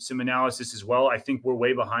some analysis as well. I think we're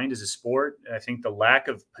way behind as a sport. I think the lack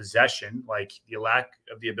of possession, like the lack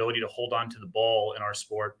of the ability to hold on to the ball in our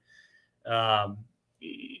sport,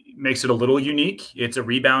 makes it a little unique. It's a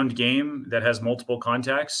rebound game that has multiple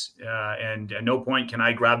contacts, and at no point can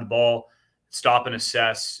I grab the ball, stop and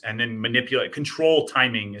assess, and then manipulate, control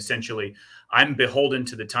timing. Essentially, I'm beholden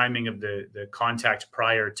to the timing of the contact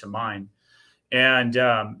prior to mine. And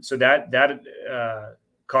so that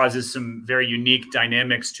causes some very unique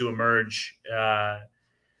dynamics to emerge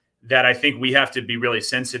that I think we have to be really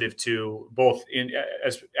sensitive to, both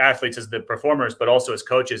as athletes, as the performers, but also as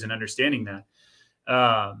coaches, and understanding that.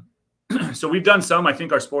 So we've done some. I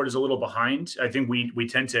think our sport is a little behind. I think we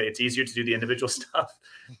tend to, it's easier to do the individual stuff.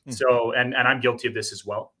 So, and I'm guilty of this as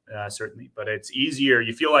well, certainly. But it's easier.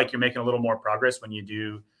 You feel like you're making a little more progress when you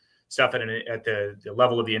do stuff at the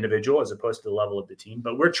level of the individual as opposed to the level of the team.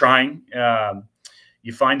 But we're trying.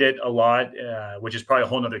 You find it a lot, which is probably a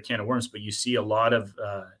whole nother can of worms, but you see a lot of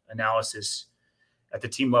analysis at the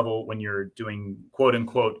team level when you're doing quote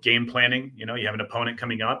unquote game planning. You know, you have an opponent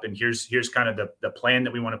coming up and here's kind of the plan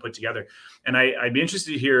that we want to put together. And I'd be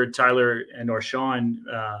interested to hear Tyler or Sean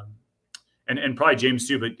and probably James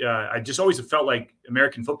too, but I just always have felt like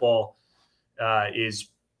American football is,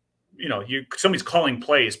 you know, somebody's calling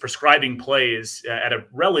plays, prescribing plays at a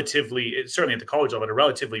relatively, certainly at the college level, at a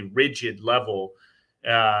relatively rigid level,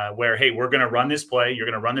 where, hey, we're going to run this play, you're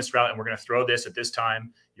going to run this route, and we're going to throw this at this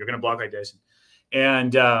time, you're going to block like this.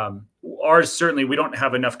 And ours, certainly, we don't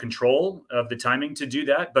have enough control of the timing to do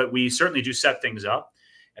that, but we certainly do set things up.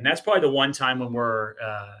 And that's probably the one time when we're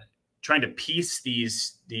trying to piece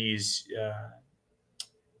these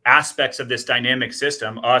aspects of this dynamic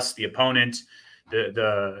system, us, the opponent,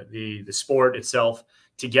 the sport itself,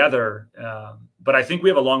 together. But I think we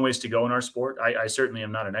have a long ways to go in our sport. I certainly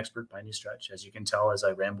am not an expert by any stretch, as you can tell as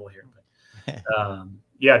I ramble here. But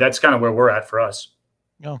yeah, that's kind of where we're at for us.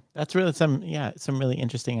 No, that's really some really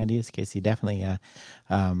interesting ideas, Casey. Definitely.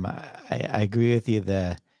 I agree with you.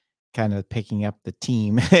 The kind of picking up the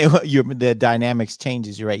team, the dynamics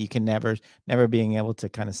changes. You're right. You can never being able to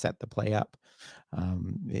kind of set the play up.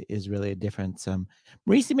 Is really a difference.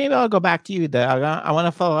 Maurice, maybe I'll go back to you. I want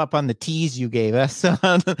to follow up on the tease you gave us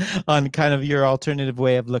on kind of your alternative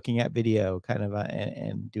way of looking at video, kind of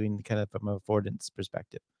and doing kind of from an affordance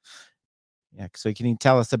perspective. Yeah. So can you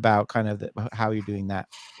tell us about kind of how you're doing that?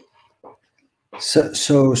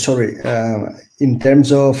 So sorry. In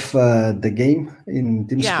terms of the game in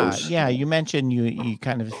team sports. Yeah. You mentioned you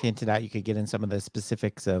kind of hinted out you could get in some of the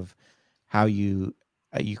specifics of how you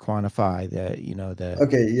quantify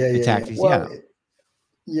the tactics. Well,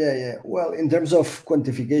 well, in terms of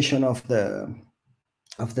quantification of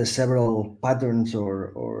the several patterns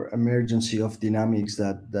or emergency of dynamics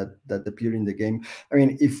that appear in the game. I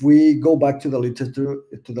mean, if we go back to the literature,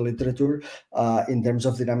 in terms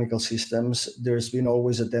of dynamical systems, there's been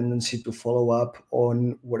always a tendency to follow up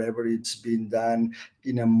on whatever it's been done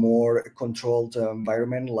in a more controlled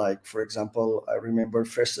environment. Like, for example, I remember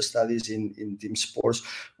first studies in team sports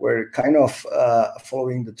were kind of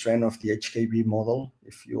following the trend of the HKB model,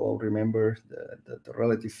 if you all remember the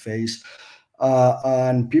relative phase.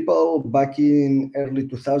 And people back in early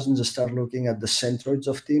 2000s start looking at the centroids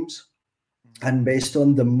of teams. And based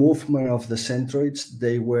on the movement of the centroids,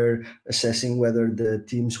 they were assessing whether the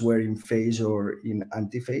teams were in phase or in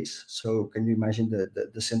anti-phase. So can you imagine the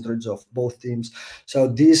centroids of both teams? So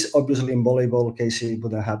this obviously in volleyball, Casey,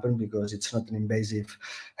 wouldn't happen because it's not an invasive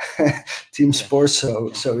team sport.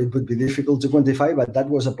 So it would be difficult to quantify, but that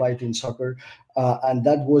was applied in soccer. And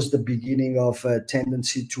that was the beginning of a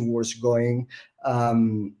tendency towards going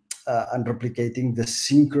and replicating the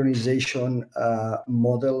synchronization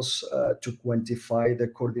models to quantify the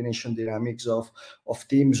coordination dynamics of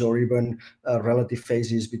teams, or even relative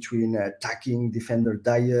phases between attacking, defender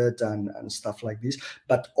diet, and stuff like this,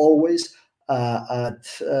 but always at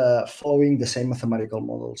following the same mathematical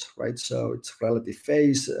models, right? So it's relative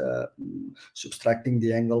phase, subtracting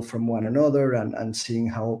the angle from one another, and seeing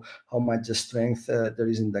how much strength there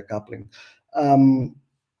is in the coupling.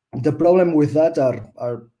 The problem with that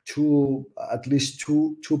are at least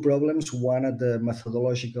two problems. One at the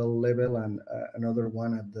methodological level, and another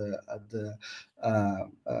one at the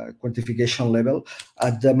quantification level.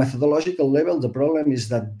 At the methodological level, the problem is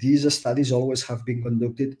that these studies always have been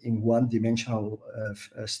conducted in one-dimensional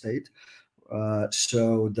state.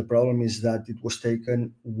 So the problem is that it was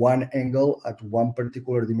taken one angle at one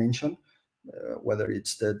particular dimension, whether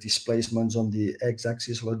it's the displacements on the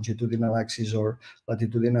x-axis, longitudinal axis, or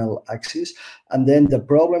latitudinal axis. And then the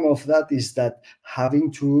problem of that is that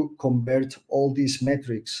having to convert all these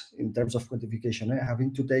metrics in terms of quantification,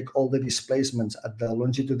 having to take all the displacements at the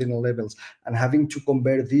longitudinal levels and having to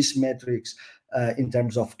convert these metrics in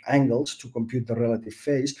terms of angles to compute the relative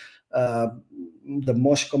phase, the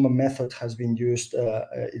most common method has been used.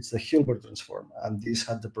 It's the Hilbert transform, and this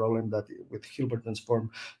had the problem that with Hilbert transform,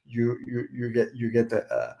 you get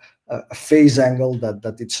a phase angle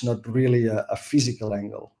that it's not really a physical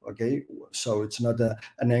angle. Okay, so it's not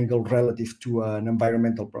an angle relative to an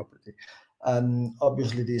environmental property, and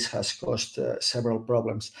obviously this has caused several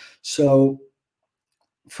problems. So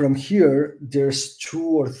from here, there's 2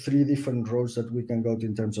 or 3 different roads that we can go to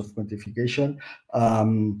in terms of quantification.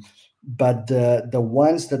 But the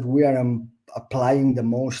ones that we are applying the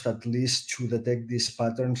most, at least to detect these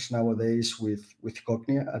patterns nowadays with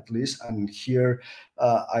Cognia, at least. And here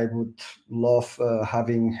I would love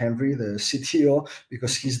having Henry, the CTO,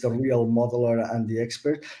 because he's the real modeler and the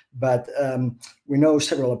expert. But we know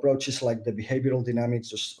several approaches like the behavioral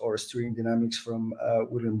dynamics or steering dynamics from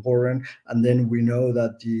William Warren. And then we know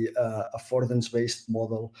that the affordance-based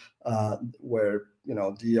model, where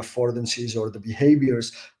the affordances or the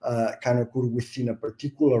behaviors can occur within a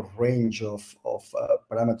particular range of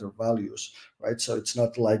parameter values, right? So it's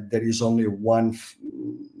not like there is only one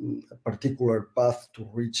particular path to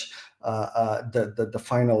reach the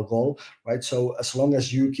final goal, right? So as long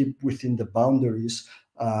as you keep within the boundaries,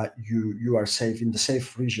 you are safe in the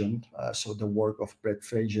safe region. So the work of Brett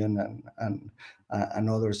Fajan and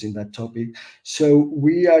others in that topic. So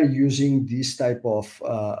we are using this type of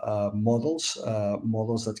models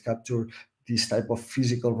that capture these type of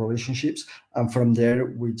physical relationships, and from there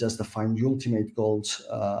we just define the ultimate goals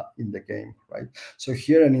in the game, right? So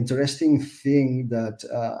here an interesting thing that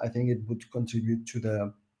I think it would contribute to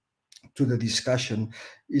the discussion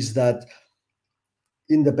is that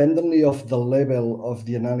independently of the level of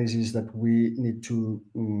the analysis that we need to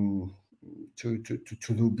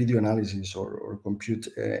do video analysis or compute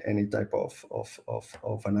any type of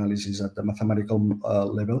analysis at the mathematical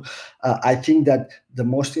level, I think that the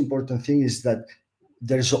most important thing is that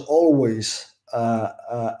there's always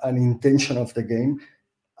an intention of the game,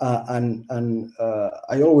 and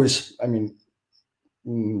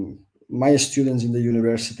my students in the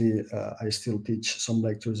university, I still teach some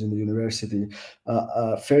lectures in the university.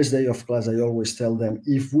 First day of class, I always tell them,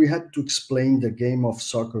 if we had to explain the game of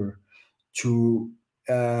soccer to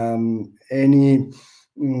any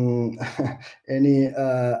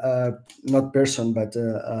not person, but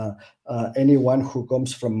anyone who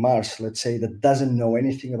comes from Mars, let's say, that doesn't know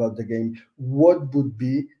anything about the game, what would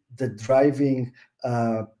be the driving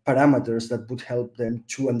parameters that would help them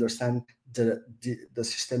to understand the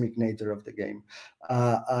systemic nature of the game?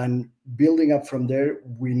 And building up from there,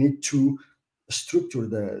 we need to structure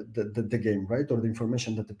the game, right, or the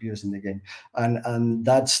information that appears in the game, and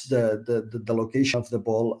that's the location of the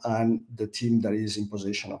ball and the team that is in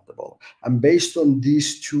possession of the ball. And based on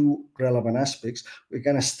these 2 relevant aspects, we're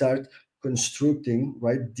gonna start constructing,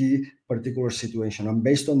 right, the particular situation. And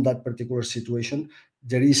based on that particular situation,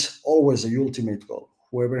 there is always a ultimate goal.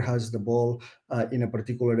 Whoever has the ball in a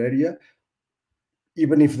particular area,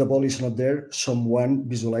 even if the ball is not there, someone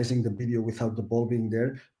visualizing the video without the ball being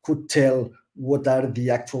there could tell what are the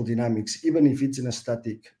actual dynamics, even if it's in a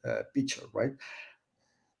static picture, right?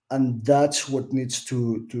 And that's what needs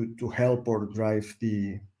to help or drive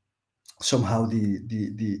the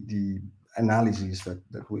analysis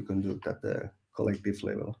that we can do at the collective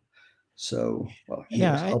level. So, well,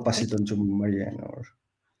 anyways, I'll pass it on to Marianne.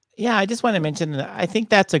 Yeah, I just want to mention that I think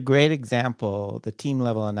that's a great example, the team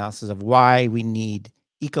level analysis of why we need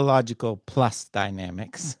ecological plus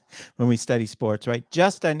dynamics when we study sports, right?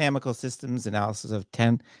 Just dynamical systems analysis of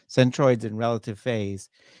centroids in relative phase,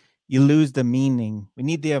 you lose the meaning. We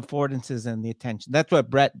need the affordances and the attention. That's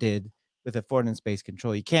what Brett did with affordance-based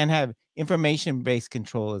control. You can't have information-based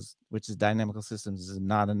control, which is dynamical systems, is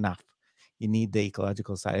not enough. You need the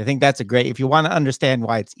ecological side. I think that's a great, if you want to understand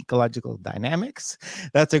why it's ecological dynamics,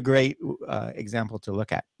 that's a great example to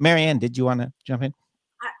look at. Marianne, did you want to jump in?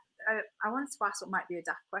 I wanted to ask what might be a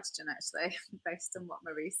daft question, actually, based on what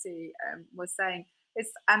Maurici was saying.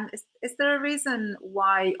 Is there a reason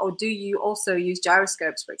why, or do you also use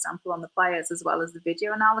gyroscopes, for example, on the players as well as the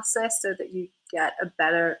video analysis, so that you get a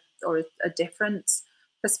better or a different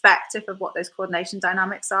perspective of what those coordination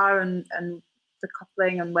dynamics are and the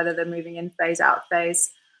coupling and whether they're moving in phase, out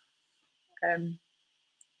phase?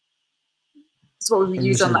 It's what we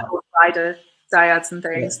use on like rider dyads and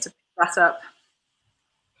things to pick that up.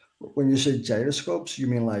 When you say gyroscopes, you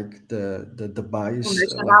mean like the device,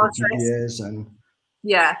 motion like analysis. the GPS and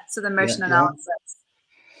yeah, so the motion analysis.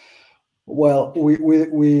 Well,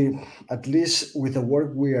 we at least with the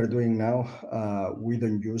work we are doing now, we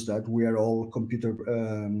don't use that. We are all computer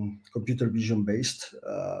vision based,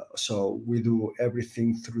 so we do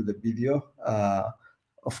everything through the video.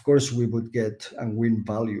 Of course, we would get and win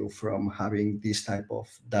value from having this type of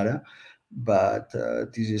data, but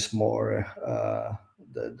this is more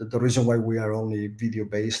the reason why we are only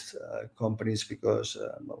video-based companies, because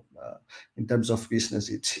in terms of business,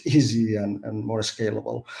 it's easy and more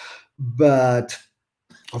scalable. But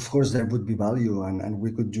of course, there would be value, and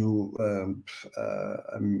we could do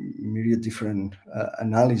a myriad different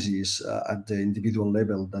analyses at the individual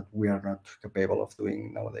level that we are not capable of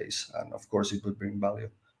doing nowadays. And of course, it would bring value.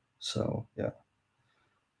 So, yeah.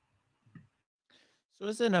 So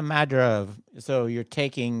is it a matter of, so you're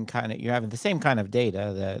taking you're having the same kind of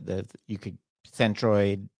data that you could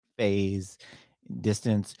centroid, phase,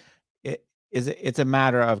 distance. It's a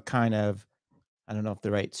matter of kind of, I don't know if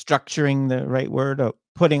structuring the right word, or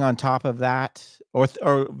putting on top of that, or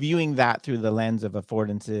viewing that through the lens of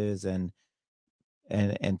affordances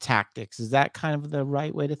and tactics. Is that kind of the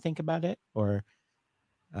right way to think about it? Or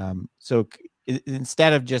so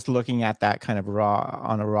instead of just looking at that kind of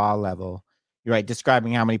on a raw level, you're right,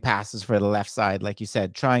 describing how many passes for the left side, like you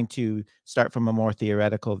said, trying to start from a more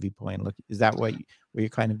theoretical viewpoint. Look, is that what you're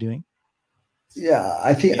kind of doing? Yeah,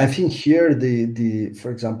 I think here the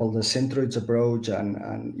for example, the centroids approach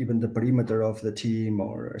and even the perimeter of the team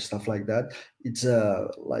or stuff like that, it's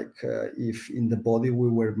if in the body we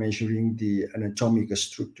were measuring the anatomic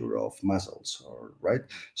structure of muscles, right?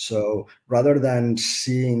 So rather than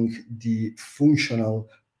seeing the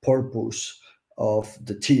functional purpose of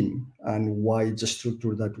the team and why it's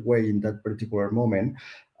structured that way in that particular moment,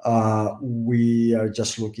 we are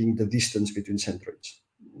just looking the distance between centroids.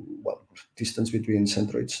 Well, distance between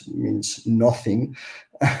centroids means nothing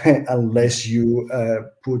unless you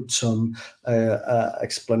put some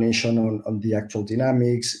explanation on the actual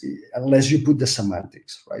dynamics, unless you put the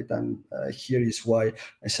semantics, right? And here is why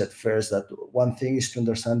I said first that one thing is to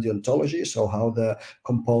understand the ontology, so how the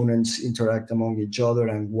components interact among each other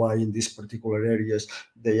and why in these particular areas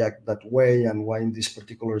they act that way and why in these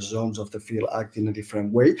particular zones of the field act in a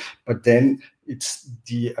different way. But then it's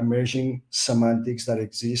the emerging semantics that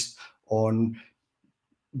exist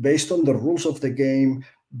based on the rules of the game,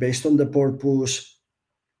 based on the purpose.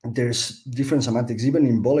 There's different semantics. Even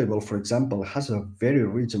in volleyball, for example, has a very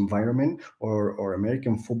rich environment, or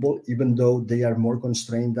American football, even though they are more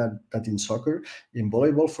constrained than in soccer. In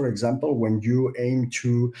volleyball, for example, when you aim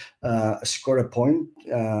to score a point,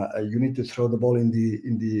 you need to throw the ball in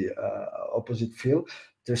the opposite field.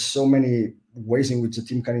 There's so many ways in which the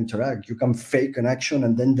team can interact. You can fake an action,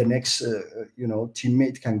 and then the next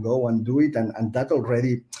teammate can go and do it, and that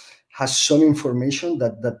already has some information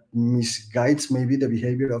that misguides maybe the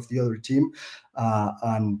behavior of the other team,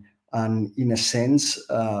 and in a sense,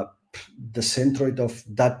 the centroid of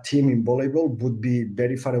that team in volleyball would be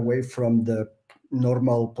very far away from the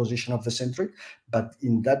normal position of the centroid, but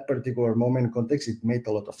in that particular moment context, it made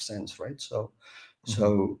a lot of sense, right? So,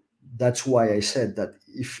 so that's why I said that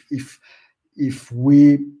if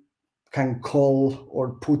we can call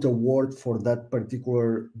or put a word for that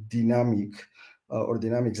particular dynamic or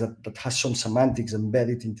dynamics that has some semantics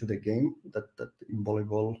embedded into the game, that in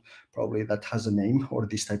volleyball probably that has a name, or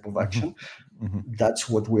this type of action, that's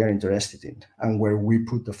what we are interested in and where we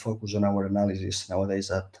put the focus on our analysis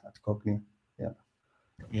nowadays at Cognia.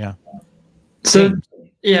 Yeah. So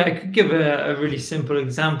yeah, I could give a really simple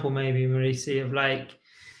example, maybe, Mauricio, of like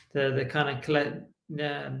the kind of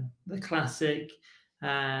the classic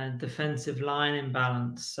defensive line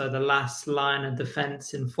imbalance. So the last line of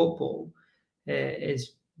defense in football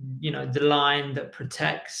is, the line that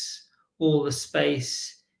protects all the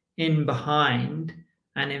space in behind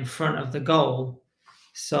and in front of the goal.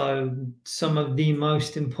 So some of the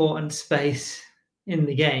most important space in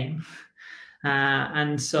the game.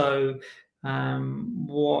 And so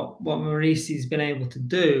what Mauricio's been able to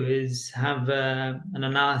do is have an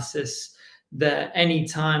analysis that any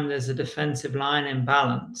time there's a defensive line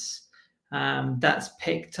imbalance, that's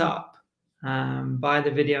picked up by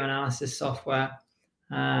the video analysis software,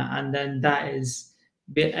 and then that is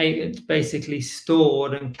basically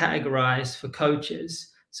stored and categorized for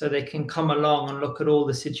coaches, so they can come along and look at all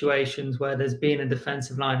the situations where there's been a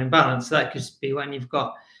defensive line imbalance. So that could be when you've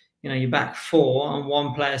got, your back four and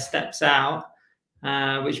one player steps out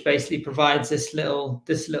which basically provides this little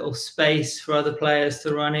space for other players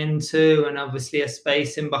to run into, and obviously a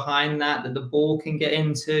space in behind that the ball can get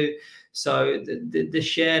into. So the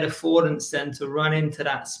shared affordance then to run into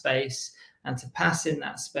that space and to pass in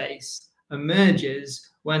that space emerges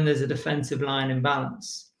when there's a defensive line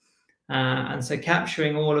imbalance. And so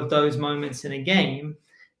capturing all of those moments in a game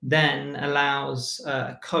then allows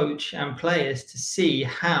coach and players to see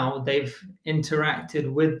how they've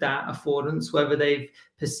interacted with that affordance, whether they've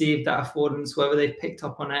perceived that affordance, whether they've picked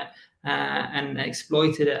up on it and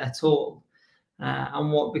exploited it at all.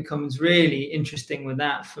 And what becomes really interesting with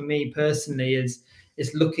that for me personally is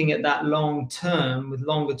looking at that long term with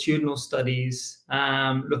longitudinal studies,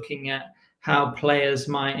 looking at how players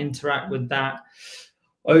might interact with that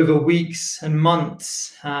over weeks and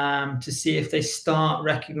months, to see if they start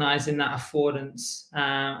recognizing that affordance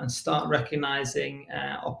and start recognizing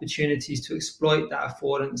opportunities to exploit that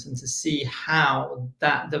affordance, and to see how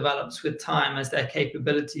that develops with time as their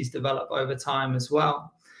capabilities develop over time as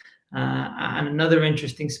well. And another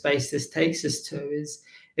interesting space this takes us to is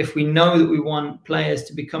if we know that we want players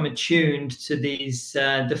to become attuned to these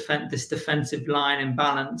this defensive line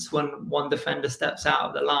imbalance when one defender steps out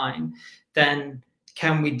of the line, then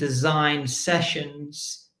can we design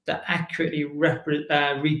sessions that accurately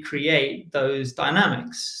recreate those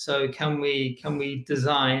dynamics? So can we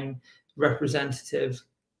design representative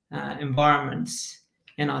environments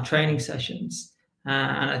in our training sessions?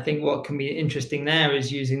 And I think what can be interesting there is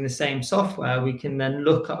using the same software, we can then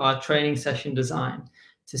look at our training session design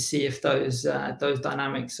to see if those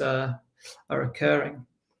dynamics are occurring.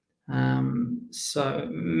 So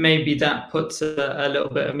maybe that puts a little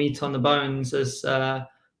bit of meat on the bones as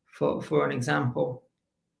for an example.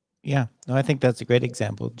 Yeah, no, I think that's a great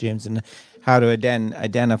example, James, and how to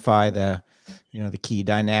identify the key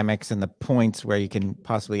dynamics and the points where you can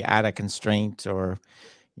possibly add a constraint or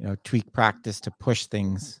tweak practice to push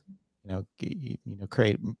things,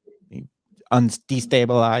 create,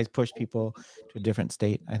 destabilize, push people to a different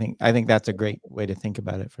state. I think that's a great way to think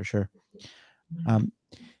about it for sure.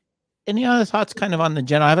 Any other thoughts kind of on the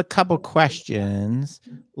general? I have a couple questions,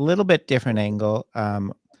 a little bit different angle.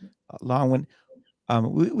 Long one.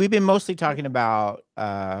 We've been mostly talking about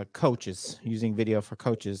coaches, using video for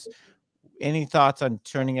coaches. Any thoughts on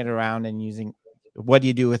turning it around and using, what do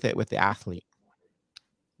you do with it with the athlete?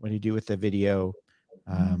 What do you do with the video?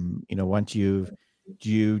 Once do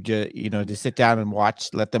you just sit down and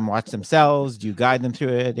let them watch themselves? Do you guide them through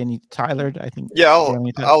it? Tyler, I think. Yeah,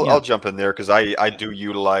 I'll jump in there because I do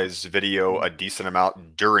utilize video a decent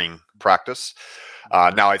amount during practice.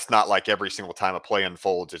 Now it's not like every single time a play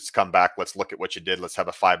unfolds, it's come back, let's look at what you did, let's have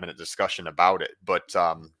a 5-minute discussion about it. But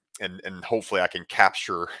and hopefully I can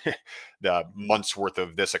capture the months worth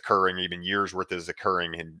of this occurring, even years worth of this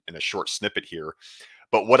occurring in a short snippet here.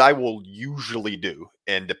 But what I will usually do,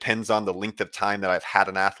 and depends on the length of time that I've had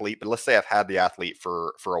an athlete, but let's say I've had the athlete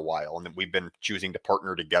for a while and we've been choosing to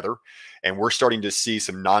partner together and we're starting to see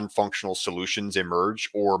some non-functional solutions emerge,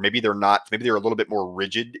 or maybe they're not, maybe they're a little bit more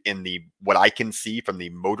rigid in what I can see from the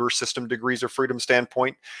motor system degrees of freedom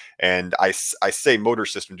standpoint. And I say motor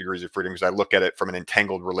system degrees of freedom because I look at it from an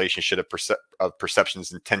entangled relationship of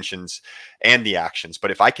perceptions, intentions, and the actions.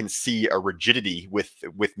 But if I can see a rigidity with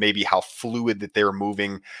maybe how fluid that they're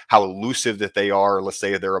moving, how elusive that they are, let's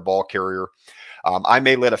say they're a ball carrier, I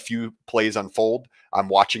may let a few plays unfold. I'm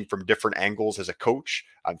watching from different angles as a coach.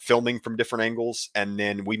 I'm filming from different angles, and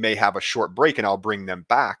then we may have a short break and I'll bring them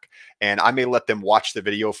back and I may let them watch the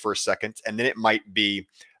video for a second. And then it might be,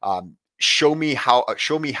 show me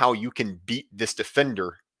how you can beat this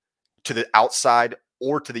defender to the outside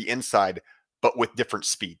or to the inside, but with different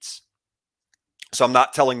speeds. So I'm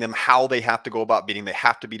not telling them how they have to go about beating. They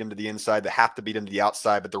have to beat him to the inside. They have to beat him to the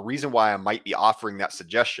outside. But the reason why I might be offering that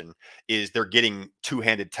suggestion is they're getting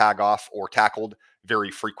two-handed tag off or tackled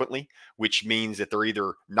very frequently, which means that they're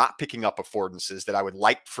either not picking up affordances that I would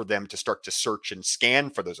like for them to start to search and scan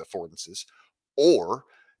for those affordances, or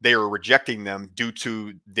they are rejecting them due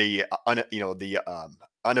to the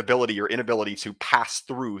inability to pass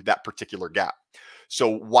through that particular gap. So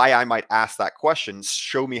why I might ask that question,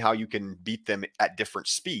 show me how you can beat them at different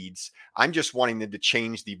speeds. I'm just wanting them to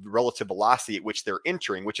change the relative velocity at which they're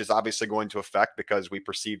entering, which is obviously going to affect, because we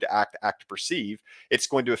perceive to act, act to perceive. It's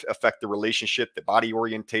going to affect the relationship, the body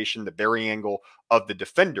orientation, the bearing angle of the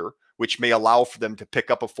defender, which may allow for them to pick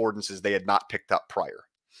up affordances they had not picked up prior.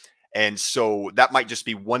 And so that might just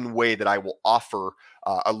be one way that I will offer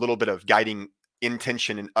a little bit of guiding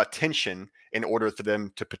intention and attention in order for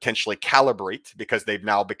them to potentially calibrate, because they've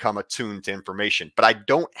now become attuned to information. But I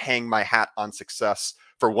don't hang my hat on success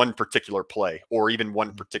for one particular play or even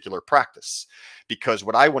one particular practice. Because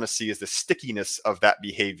what I want to see is the stickiness of that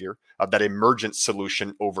behavior, of that emergent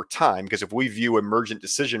solution over time. Because if we view emergent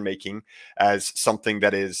decision making as something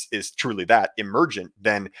that is truly that emergent,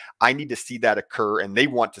 then I need to see that occur, and they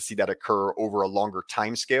want to see that occur over a longer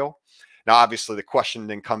time scale. Now, obviously, the question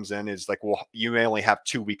then comes in is like, well, you may only have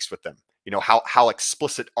 2 weeks with them. You know, how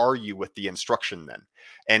explicit are you with the instruction then?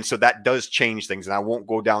 And so that does change things. And I won't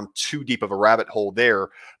go down too deep of a rabbit hole there,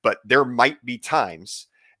 but there might be times,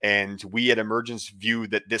 and we at Emergence view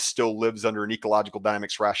that this still lives under an ecological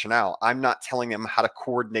dynamics rationale. I'm not telling them how to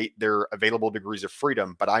coordinate their available degrees of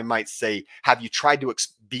freedom, but I might say, have you tried to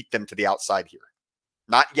beat them to the outside here?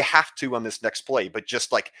 Not you have to on this next play, but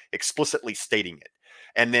just like explicitly stating it.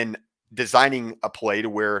 And then designing a play to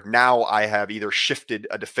where now I have either shifted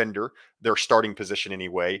a defender, their starting position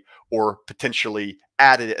anyway, or potentially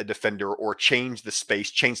added a defender or changed the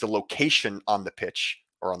space, changed the location on the pitch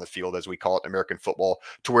or on the field, as we call it in American football,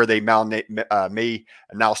 to where they may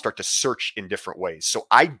now start to search in different ways. So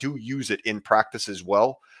I do use it in practice as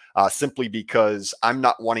well, simply because I'm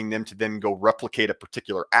not wanting them to then go replicate a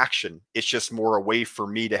particular action. It's just more a way for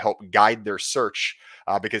me to help guide their search,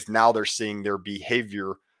 because now they're seeing their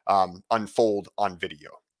behavior unfold on video.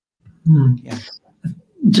 Yeah.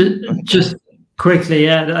 Just quickly,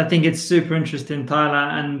 yeah, I think it's super interesting, Tyler,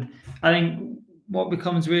 and I think what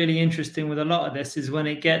becomes really interesting with a lot of this is when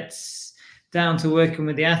it gets down to working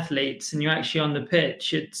with the athletes and you're actually on the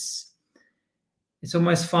pitch. It's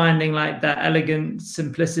almost finding like that elegant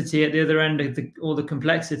simplicity at the other end of all the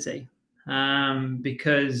complexity,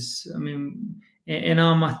 because I mean, in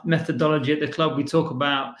our methodology at the club, we talk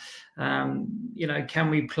about, you know, can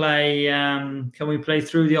we play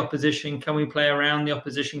through the opposition? Can we play around the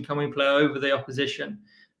opposition? Can we play over the opposition?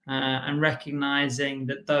 And recognizing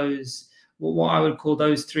that those, what I would call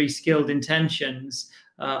those 3 skilled intentions,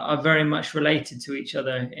 are very much related to each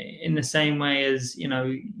other in the same way as, you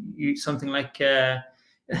know, something like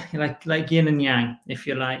yin and yang, if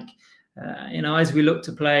you like. You know, as we look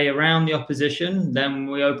to play around the opposition, then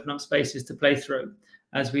we open up spaces to play through.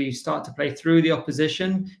 As we start to play through the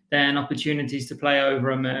opposition, then opportunities to play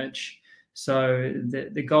over emerge. So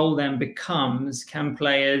the goal then becomes, can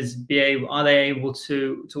players are they able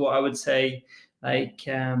to what I would say, like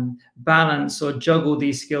balance or juggle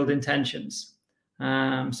these skilled intentions?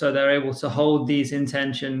 So they're able to hold these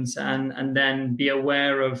intentions and then be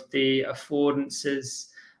aware of the affordances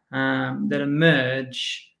that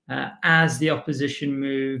emerge as the opposition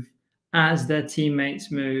move, as their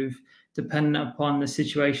teammates move, dependent upon the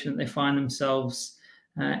situation that they find themselves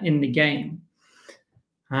in the game.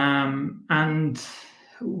 And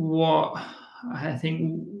what I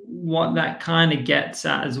think what that kind of gets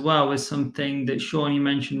at as well is something that Sean, you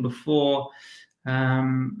mentioned before,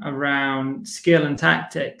 around skill and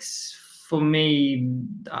tactics. For me,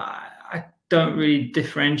 I don't really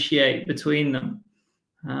differentiate between them.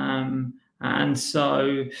 And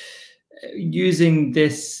so using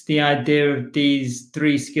the idea of these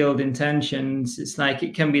 3 skilled intentions, it's like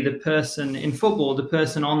it can be the person in football, the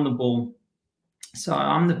person on the ball. So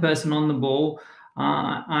I'm the person on the ball.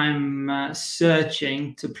 I'm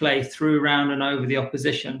searching to play through, round and over the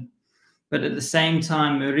opposition. But at the same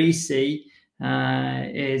time, Maurici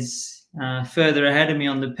is further ahead of me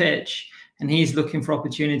on the pitch, and he's looking for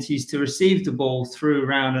opportunities to receive the ball through,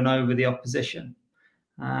 round and over the opposition.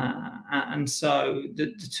 And so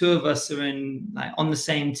the 2 of us are on the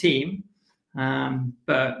same team,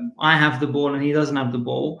 but I have the ball and he doesn't have the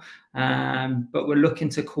ball. But we're looking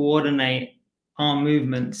to coordinate our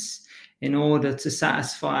movements in order to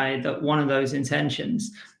satisfy that one of those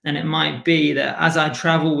intentions. And it might be that as I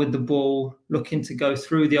travel with the ball, looking to go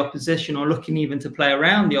through the opposition or looking even to play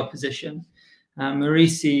around the opposition,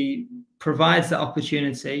 Maurici provides that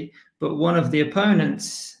opportunity, but one of the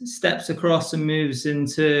opponents steps across and moves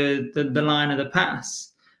into the line of the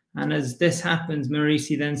pass. And as this happens,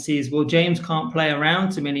 Maurici then sees, well, James can't play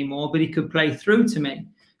around to me anymore, but he could play through to me.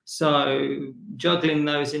 So juggling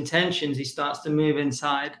those intentions, he starts to move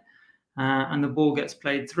inside and the ball gets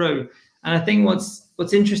played through. And I think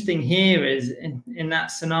what's interesting here is in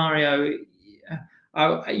that scenario,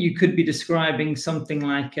 you could be describing something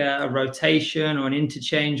like a rotation or an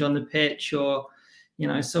interchange on the pitch, or you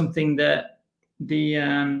know, something that the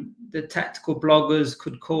tactical bloggers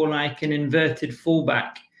could call like an inverted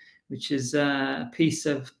fullback, which is a piece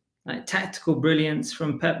of like tactical brilliance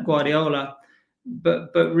from Pep Guardiola.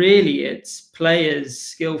 But really, it's players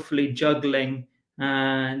skillfully juggling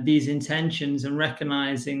these intentions and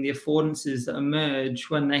recognizing the affordances that emerge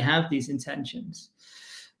when they have these intentions.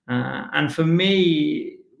 And for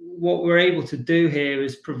me, what we're able to do here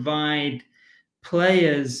is provide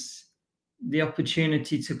players the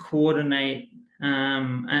opportunity to coordinate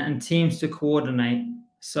and teams to coordinate.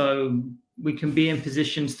 So we can be in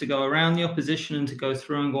positions to go around the opposition and to go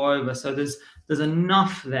through and go over. So there's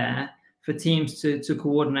enough there for teams to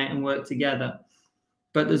coordinate and work together.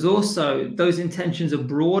 But there's also, those intentions are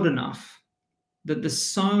broad enough that there's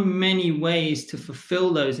so many ways to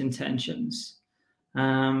fulfill those intentions,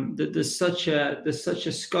 that there's such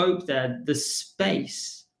a scope there, the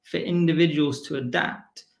space for individuals to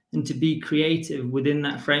adapt and to be creative within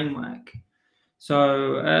that framework.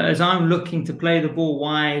 So as I'm looking to play the ball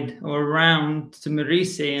wide or around to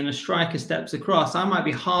Marisi and a striker steps across, I might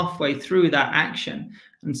be halfway through that action.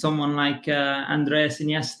 And someone like Andres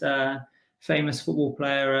Iniesta, famous football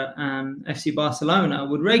player at FC Barcelona,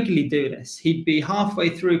 would regularly do this. He'd be halfway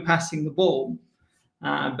through passing the ball.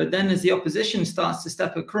 But then as the opposition starts to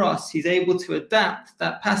step across, he's able to adapt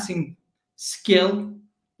that passing skill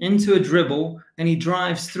into a dribble, and he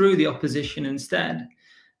drives through the opposition instead.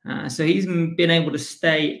 So he's been able to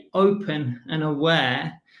stay open and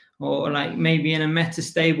aware, or like maybe in a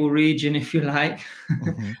metastable region, if you like,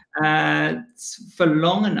 for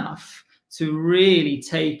long enough to really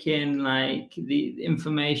take in like the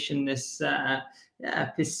information, this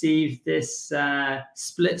perceive this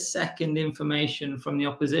split-second information from the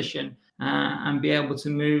opposition, and be able to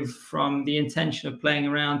move from the intention of playing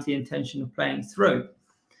around to the intention of playing through.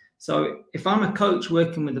 So if I'm a coach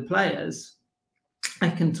working with the players, I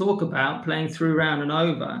can talk about playing through, round and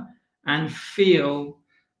over, and feel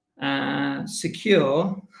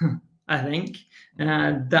secure, I think,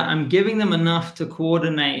 that I'm giving them enough to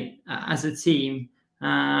coordinate as a team.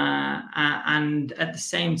 And at the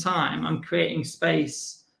same time, I'm creating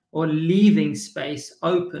space or leaving space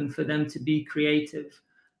open for them to be creative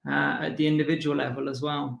at the individual level as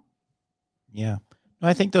well. Yeah.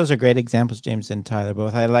 I think those are great examples, James and Tyler,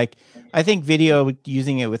 both. I think video,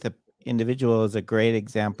 using it with an individual, is a great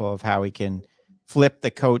example of how we can flip the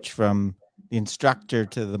coach from the instructor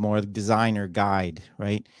to the more designer guide,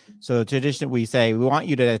 right? So traditionally we say, we want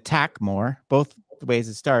you to attack more, both ways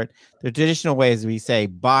to start. The traditional ways we say,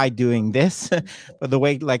 by doing this, but the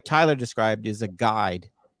way like Tyler described is a guide.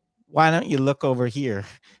 Why don't you look over here?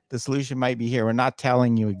 The solution might be here. We're not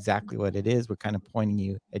telling you exactly what it is. We're kind of pointing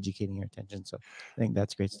you, educating your attention. So I think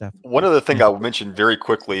that's great stuff. One other thing I'll mention very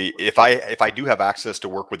quickly, if I do have access to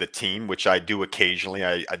work with a team, which I do occasionally,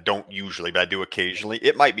 I don't usually, but I do occasionally,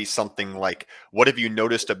 it might be something like, what have you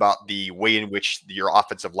noticed about the way in which your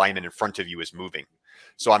offensive lineman in front of you is moving?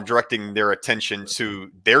 So I'm directing their attention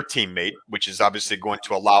to their teammate, which is obviously going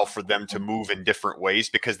to allow for them to move in different ways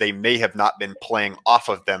because they may have not been playing off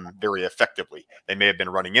of them very effectively. They may have been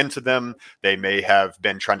running into them. They may have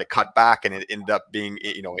been trying to cut back, and it ended up being,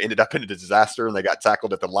 ended up in a disaster, and they got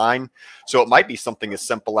tackled at the line. So it might be something as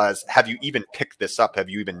simple as, have you even picked this up? Have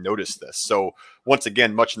you even noticed this? So once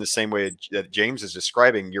again, much in the same way that James is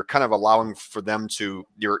describing, you're kind of allowing for them to,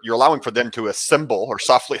 you're allowing for them to assemble or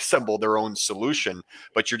softly assemble their own solution,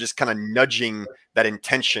 but you're just kind of nudging that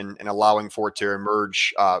intention and allowing for it to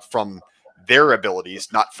emerge from their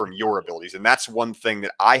abilities, not from your abilities. And that's one thing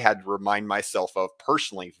that I had to remind myself of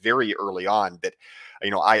personally very early on, that,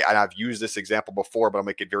 I've used this example before, but I'll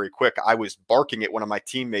make it very quick. I was barking at one of my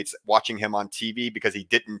teammates watching him on TV because he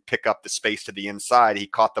didn't pick up the space to the inside. He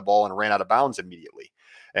caught the ball and ran out of bounds immediately.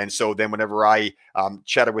 And so then whenever I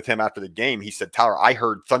chatted with him after the game, he said, Tyler, I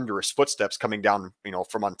heard thunderous footsteps coming down,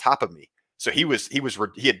 from on top of me. So he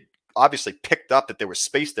had obviously picked up that there was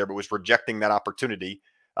space there, but was rejecting that opportunity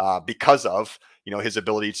because of, his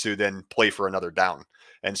ability to then play for another down.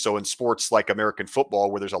 And so in sports like American football,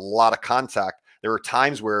 where there's a lot of contact, there are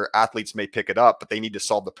times where athletes may pick it up, but they need to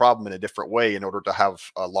solve the problem in a different way in order to have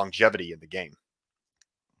longevity in the game.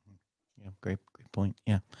 Yeah, great point.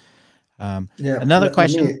 Yeah. Yeah. Another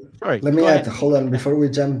question. Let me add, hold on, before we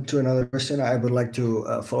jump to another question, I would like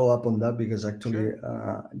to follow up on that, because actually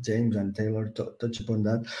James and Taylor touch upon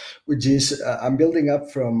that, which is I'm building up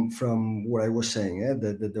from what I was saying,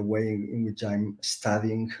 the way in which I'm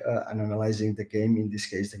studying and analyzing the game, in this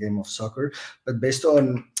case, the game of soccer, but based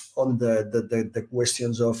on the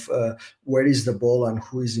questions of where is the ball and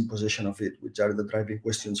who is in possession of it, which are the driving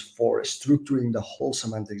questions for structuring the whole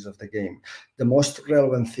semantics of the game. The most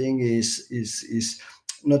relevant thing is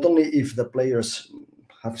not only if the players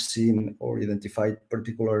have seen or identified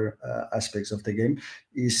particular aspects of the game,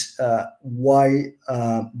 is why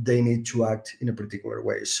they need to act in a particular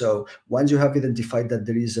way. So once you have identified that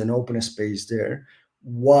there is an open space there,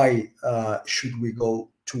 why should we go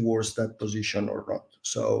towards that position or not?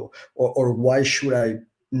 So, or why should I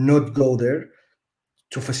not go there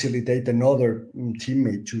facilitate another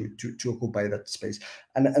teammate to occupy that space.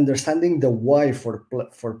 And understanding the why for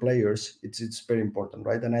players, it's very important,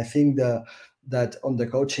 right? And I think that on the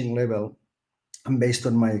coaching level, and based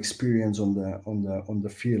on my experience on the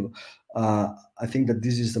field, I think that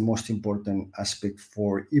this is the most important aspect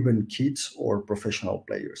for even kids or professional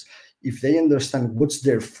players. If they understand what's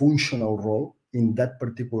their functional role in that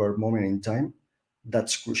particular moment in time,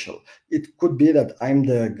 that's crucial. It could be that I'm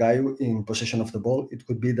the guy in possession of the ball. It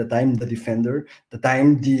could be that I'm the defender, that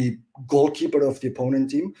I'm the goalkeeper of the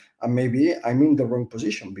opponent team, and maybe I'm in the wrong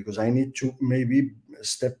position because I need to maybe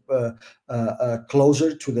step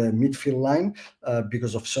closer to the midfield line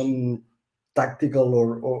because of some tactical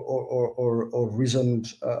or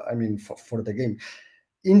reasons. For the game.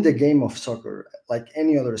 In the game of soccer, like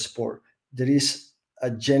any other sport, there is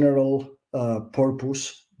a general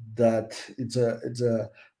purpose that it's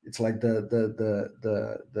like the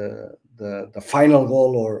final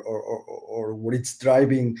goal or what it's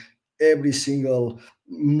driving every single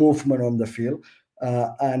movement on the field.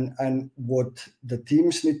 And what the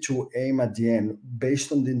teams need to aim at the end,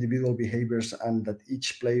 based on the individual behaviors and that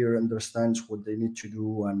each player understands what they need to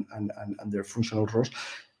do and their functional roles,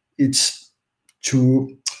 it's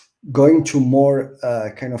to going to more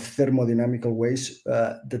kind of thermodynamical ways,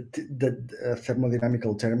 the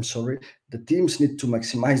thermodynamical terms, sorry. The teams need to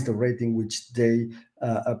maximize the rate in which they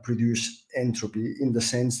produce entropy, in the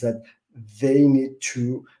sense that they need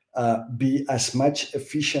to be as much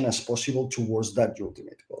efficient as possible towards that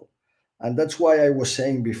ultimate goal. And that's why I was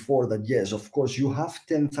saying before that, yes, of course, you have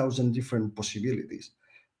 10,000 different possibilities,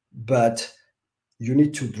 but you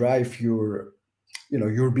need to drive your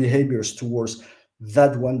behaviors towards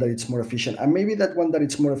that one that it's more efficient. And maybe that one that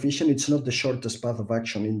it's more efficient, it's not the shortest path of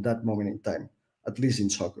action in that moment in time, at least in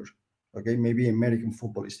soccer. Okay, maybe American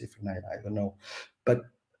football is different, I don't know, but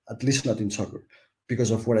at least not in soccer,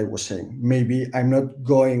 because of what I was saying. Maybe I'm not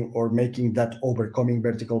going or making that overcoming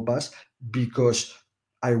vertical pass because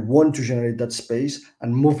I want to generate that space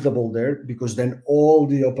and move the ball there, because then all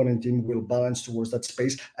the opponent team will balance towards that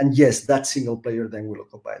space. And yes, that single player then will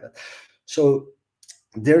occupy that. So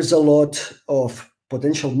there's a lot of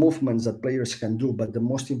potential movements that players can do, but the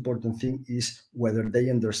most important thing is whether they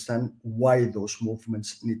understand why those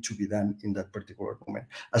movements need to be done in that particular moment.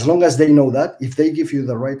 As long as they know that, if they give you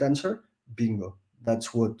the right answer, bingo.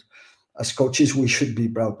 That's what, as coaches, we should be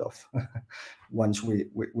proud of once we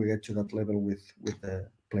get to that level with the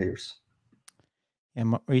players.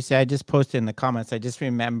 And Mauricio, I just posted in the comments, I just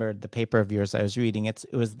remembered the paper of yours I was reading. It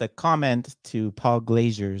was the comment to Paul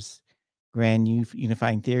Glazier's Grand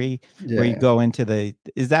Unifying Theory, where you go into the,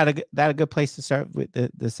 is that a good place to start with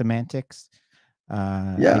the semantics?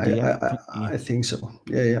 Idea? I think so.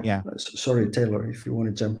 Yeah. Sorry, Taylor, if you want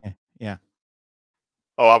to jump. Yeah.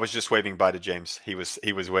 Oh, I was just waving bye to James. He was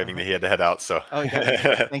waving that he had to head out. So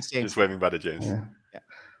thanks, James. Just waving bye to James. Yeah.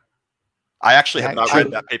 I actually have not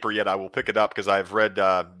read that paper yet. I will pick it up because I've read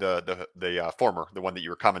the former, the one that you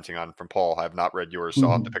were commenting on from Paul. I have not read yours, so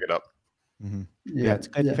I'll have to pick it up. Mm-hmm. Yeah, it's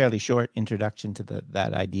a fairly short introduction to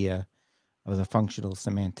that idea of the functional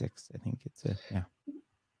semantics. I think it's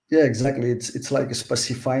Yeah, exactly. It's like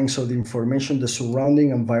specifying, so the information, the surrounding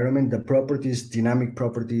environment, the properties, dynamic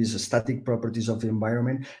properties, static properties of the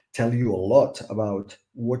environment tell you a lot about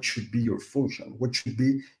what should be your function, what should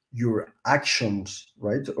be your actions,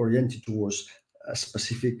 right, oriented towards a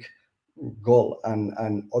specific goal.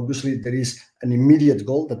 And obviously there is an immediate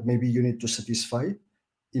goal that maybe you need to satisfy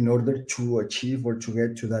in order to achieve or to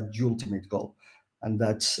get to that ultimate goal. And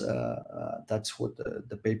that's what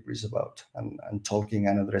the paper is about, and talking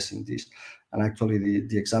and addressing this. And actually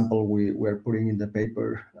the example we're putting in the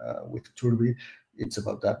paper with Turbi, it's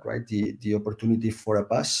about that, right? The opportunity for a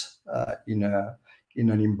pass in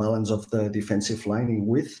an imbalance of the defensive line in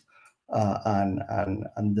width, and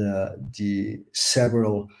the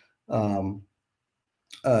several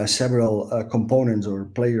components or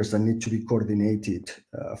players that need to be coordinated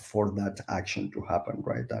for that action to happen,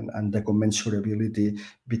 right? And the commensurability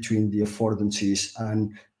between the affordances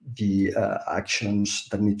and the actions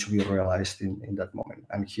that need to be realized in that moment.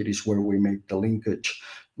 And here is where we make the linkage,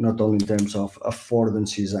 not only in terms of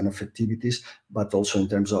affordances and effectivities, but also in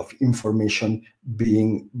terms of information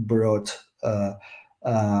being brought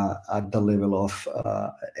at the level of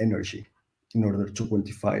energy, in order to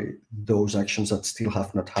quantify those actions that still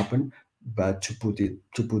have not happened, but to put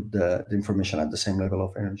the information at the same level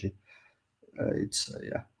of energy. It's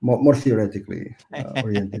more theoretically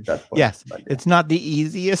oriented that point. Yes, it's not the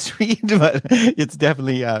easiest read, but it's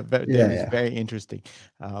definitely very interesting.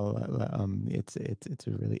 It's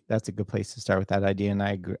a really, that's a good place to start with that idea, and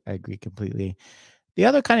I agree completely. The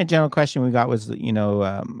other kind of general question we got was,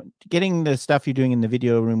 getting the stuff you're doing in the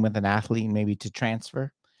video room with an athlete maybe to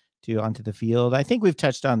transfer onto the field. I think we've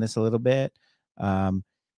touched on this a little bit. I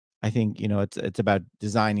think, it's about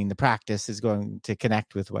designing the practice is going to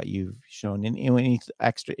connect with what you've shown. And any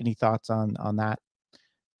thoughts on that?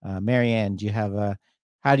 Marianne, do you have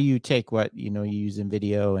how do you take what you use in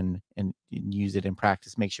video and use it in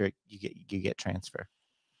practice? Make sure you get transfer.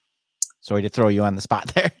 Sorry to throw you on the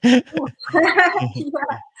spot there. Yeah,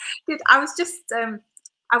 I was just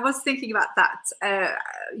I was thinking about that,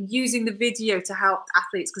 using the video to help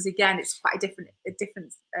athletes, because again, it's quite a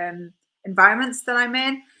different environments that I'm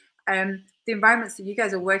in. The environments that you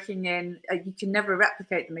guys are working in, you can never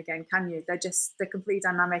replicate them again, can you? They're completely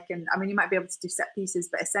dynamic, and I mean, you might be able to do set pieces,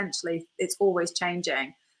 but essentially, it's always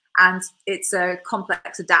changing, and it's a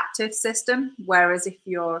complex adaptive system. Whereas if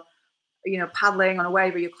you're paddling on a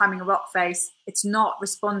wave or you're climbing a rock face, it's not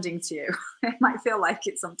responding to you. It might feel like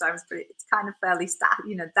it sometimes, but it's kind of fairly static.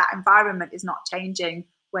 That environment is not changing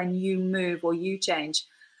when you move or you change.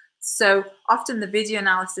 So often the video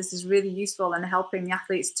analysis is really useful in helping the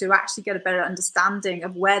athletes to actually get a better understanding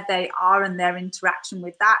of where they are and their interaction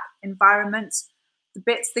with that environment. The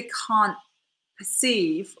bits they can't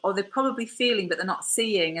perceive, or they're probably feeling but they're not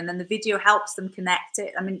seeing, and then the video helps them connect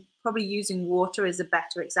it. I mean, probably using water is a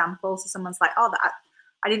better example. So someone's like, oh,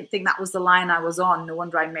 I didn't think that was the line I was on, no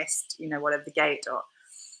wonder I missed whatever the gate, or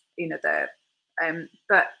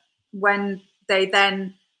but when they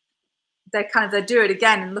do it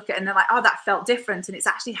again and look at it and they're like, oh, that felt different, and it's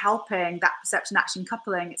actually helping that perception action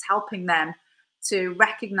coupling. It's helping them to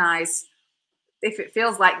recognize, if it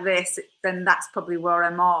feels like this, then that's probably where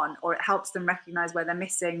I'm on, or it helps them recognize where they're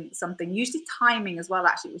missing something. Usually timing as well,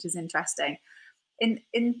 actually, which is interesting.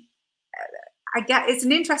 I get it's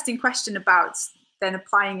an interesting question about then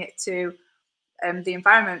applying it to the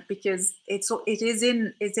environment, because it's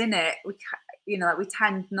in it. We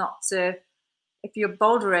tend not to. If you're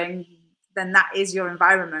bouldering, then that is your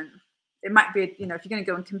environment. It might be, if you're going to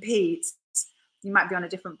go and compete, you might be on a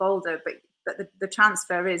different boulder, but the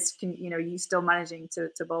transfer is, you still managing to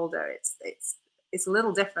boulder. It's a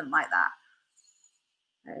little different like that.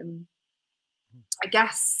 I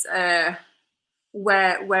guess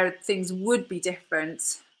where things would be different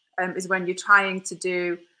is when you're trying to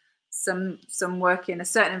do some work in a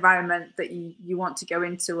certain environment that you want to go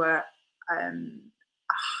into a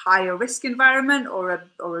higher risk environment, or a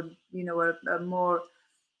more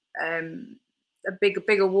a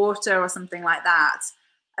bigger water or something like that.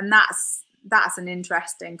 And that's an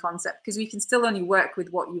interesting concept, because we can still only work with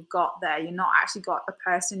what you've got there. You're not actually got a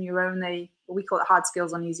person. You're only, we call it hard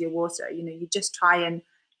skills on easier water. You just try and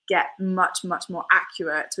get much more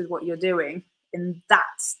accurate with what you're doing in that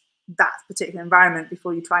particular environment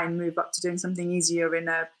before you try and move up to doing something easier in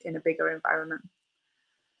a bigger environment.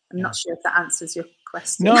 I'm not sure if that answers your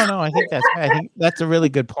question. No, I think that's a really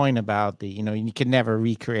good point about the, you can never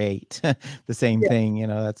recreate the same thing.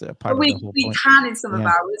 That's a part of the whole point. We can in some of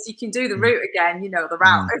ours. You can do the route again, the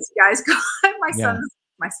route as you guys go. My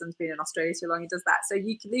son's been in Australia too long, he does that. So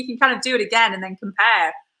you can kind of do it again and then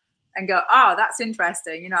compare and go, oh, that's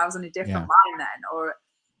interesting. I was on a different line then, or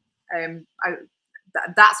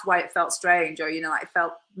that's why it felt strange, or it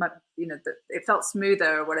felt it felt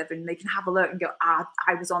smoother or whatever, and they can have a look and go, I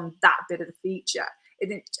was on that bit of the feature.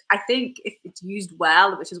 I think if it's used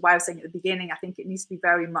well, which is why I was saying at the beginning, I think it needs to be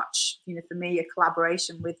very much, for me, a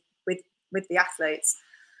collaboration with the athletes,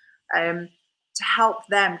 to help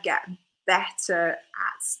them get better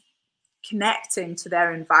at connecting to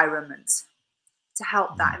their environment, to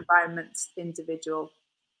help that environment individual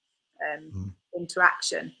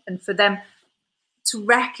interaction, and for them to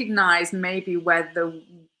recognize maybe where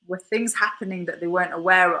were things happening that they weren't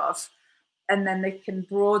aware of, and then they can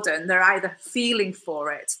broaden. They're either feeling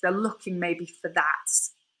for it, they're looking maybe for that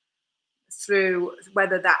through,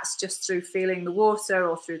 whether that's just through feeling the water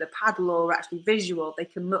or through the paddle or actually visual, they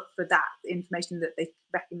can look for that information that they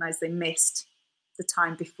recognize they missed the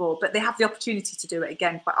time before, but they have the opportunity to do it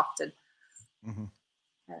again quite often. I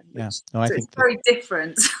think it's very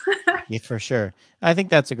different. Yeah, for sure. I think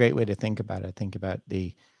that's a great way to think about it. Think about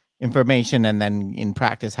the information, and then in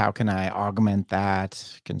practice, how can I augment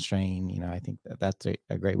that, constrain? I think that's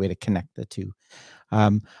a great way to connect the two.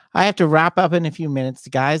 I have to wrap up in a few minutes,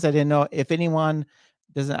 guys. I didn't know if anyone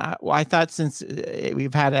doesn't. I thought, since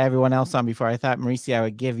we've had everyone else on before, I thought, Mauricio, I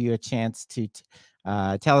would give you a chance to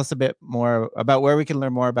tell us a bit more about where we can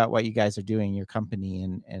learn more about what you guys are doing, your company,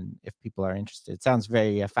 and if people are interested. It sounds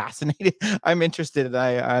very fascinating. I'm interested.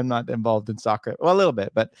 I'm not involved in soccer, well, a little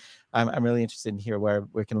bit, but I'm really interested in hear where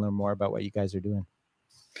we can learn more about what you guys are doing.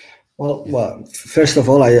 Well, first of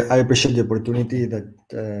all, I appreciate the opportunity that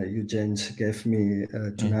you, James, gave me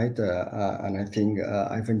tonight, and I think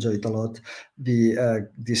I've enjoyed a lot the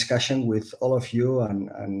discussion with all of you,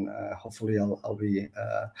 and hopefully I'll be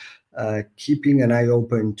keeping an eye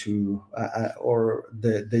open to, or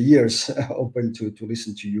the ears open to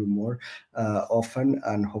listen to you more often,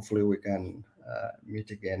 and hopefully we can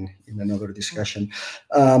meet again in another discussion.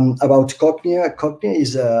 About Cognia. Cognia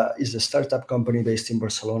is a startup company based in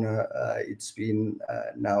Barcelona. It's been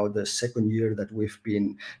now the second year that we've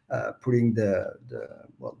been putting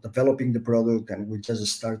developing the product, and we just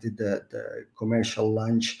started the commercial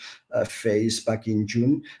launch phase back in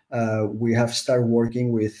June. We have started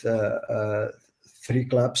working with 3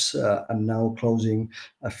 clubs and now closing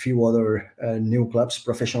a few other new clubs,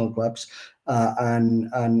 professional clubs. And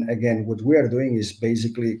again, what we are doing is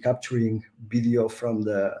basically capturing video from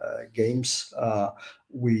the games.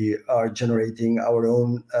 We are generating our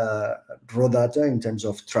own raw data in terms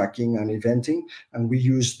of tracking and eventing, and we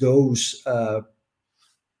use those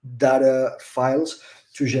data files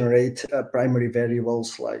to generate primary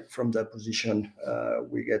variables, like from the position,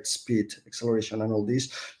 we get speed, acceleration, and all this,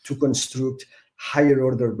 to construct higher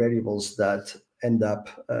order variables that end up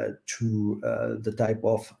to the type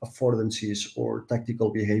of affordances or tactical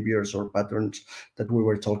behaviors or patterns that we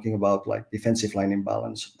were talking about, like defensive line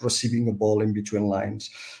imbalance, receiving a ball in between lines,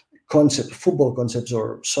 football concepts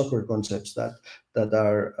or soccer concepts that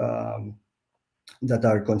are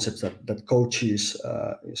concepts that coaches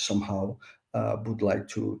somehow would like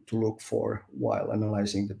to look for while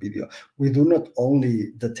analyzing the video. We do not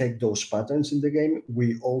only detect those patterns in the game,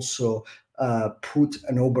 we also put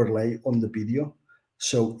an overlay on the video.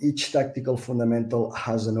 So each tactical fundamental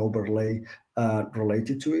has an overlay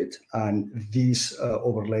related to it, and these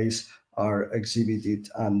overlays are exhibited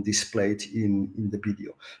and displayed in the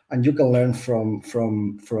video. And you can learn from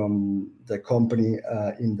the company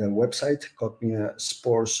in the website,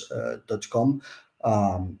 cogniasports.com,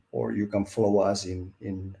 or you can follow us in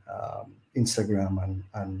Instagram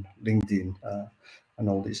and LinkedIn and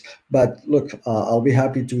all this. But look, I'll be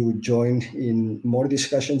happy to join in more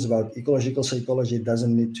discussions about ecological psychology. It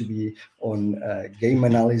doesn't need to be on game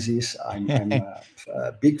analysis. I'm a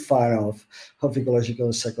big fan of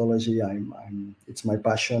ecological psychology. It's my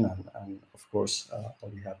passion, and of course, I'll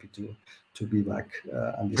be happy to be back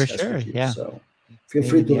and discuss with you. Yeah. So feel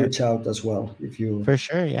free to reach out as well if you for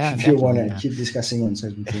sure. Yeah, if you want to keep discussing on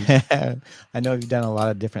certain things. I know you've done a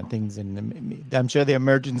lot of different things, and I'm sure the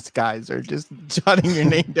emergence guys are just jotting your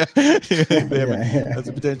name down as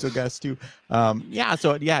a potential guest too.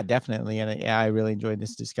 So definitely, and I really enjoyed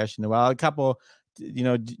this discussion. Well, a couple,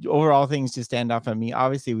 overall things to stand off on me.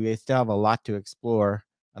 Obviously, we still have a lot to explore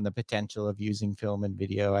on the potential of using film and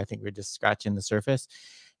video. I think we're just scratching the surface.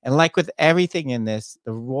 And like with everything in this,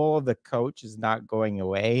 the role of the coach is not going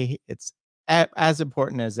away. It's as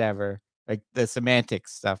important as ever. Like the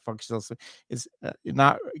semantics stuff, functional is you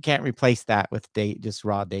can't replace that with just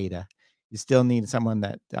raw data. You still need someone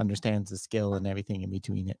that understands the skill and everything in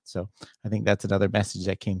between it. So I think that's another message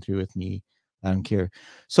that came through with me. I'm curious.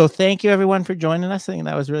 So thank you everyone for joining us. I think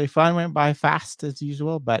that was really fun. Went by fast as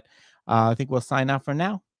usual, but I think we'll sign off for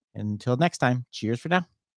now. Until next time, cheers for now.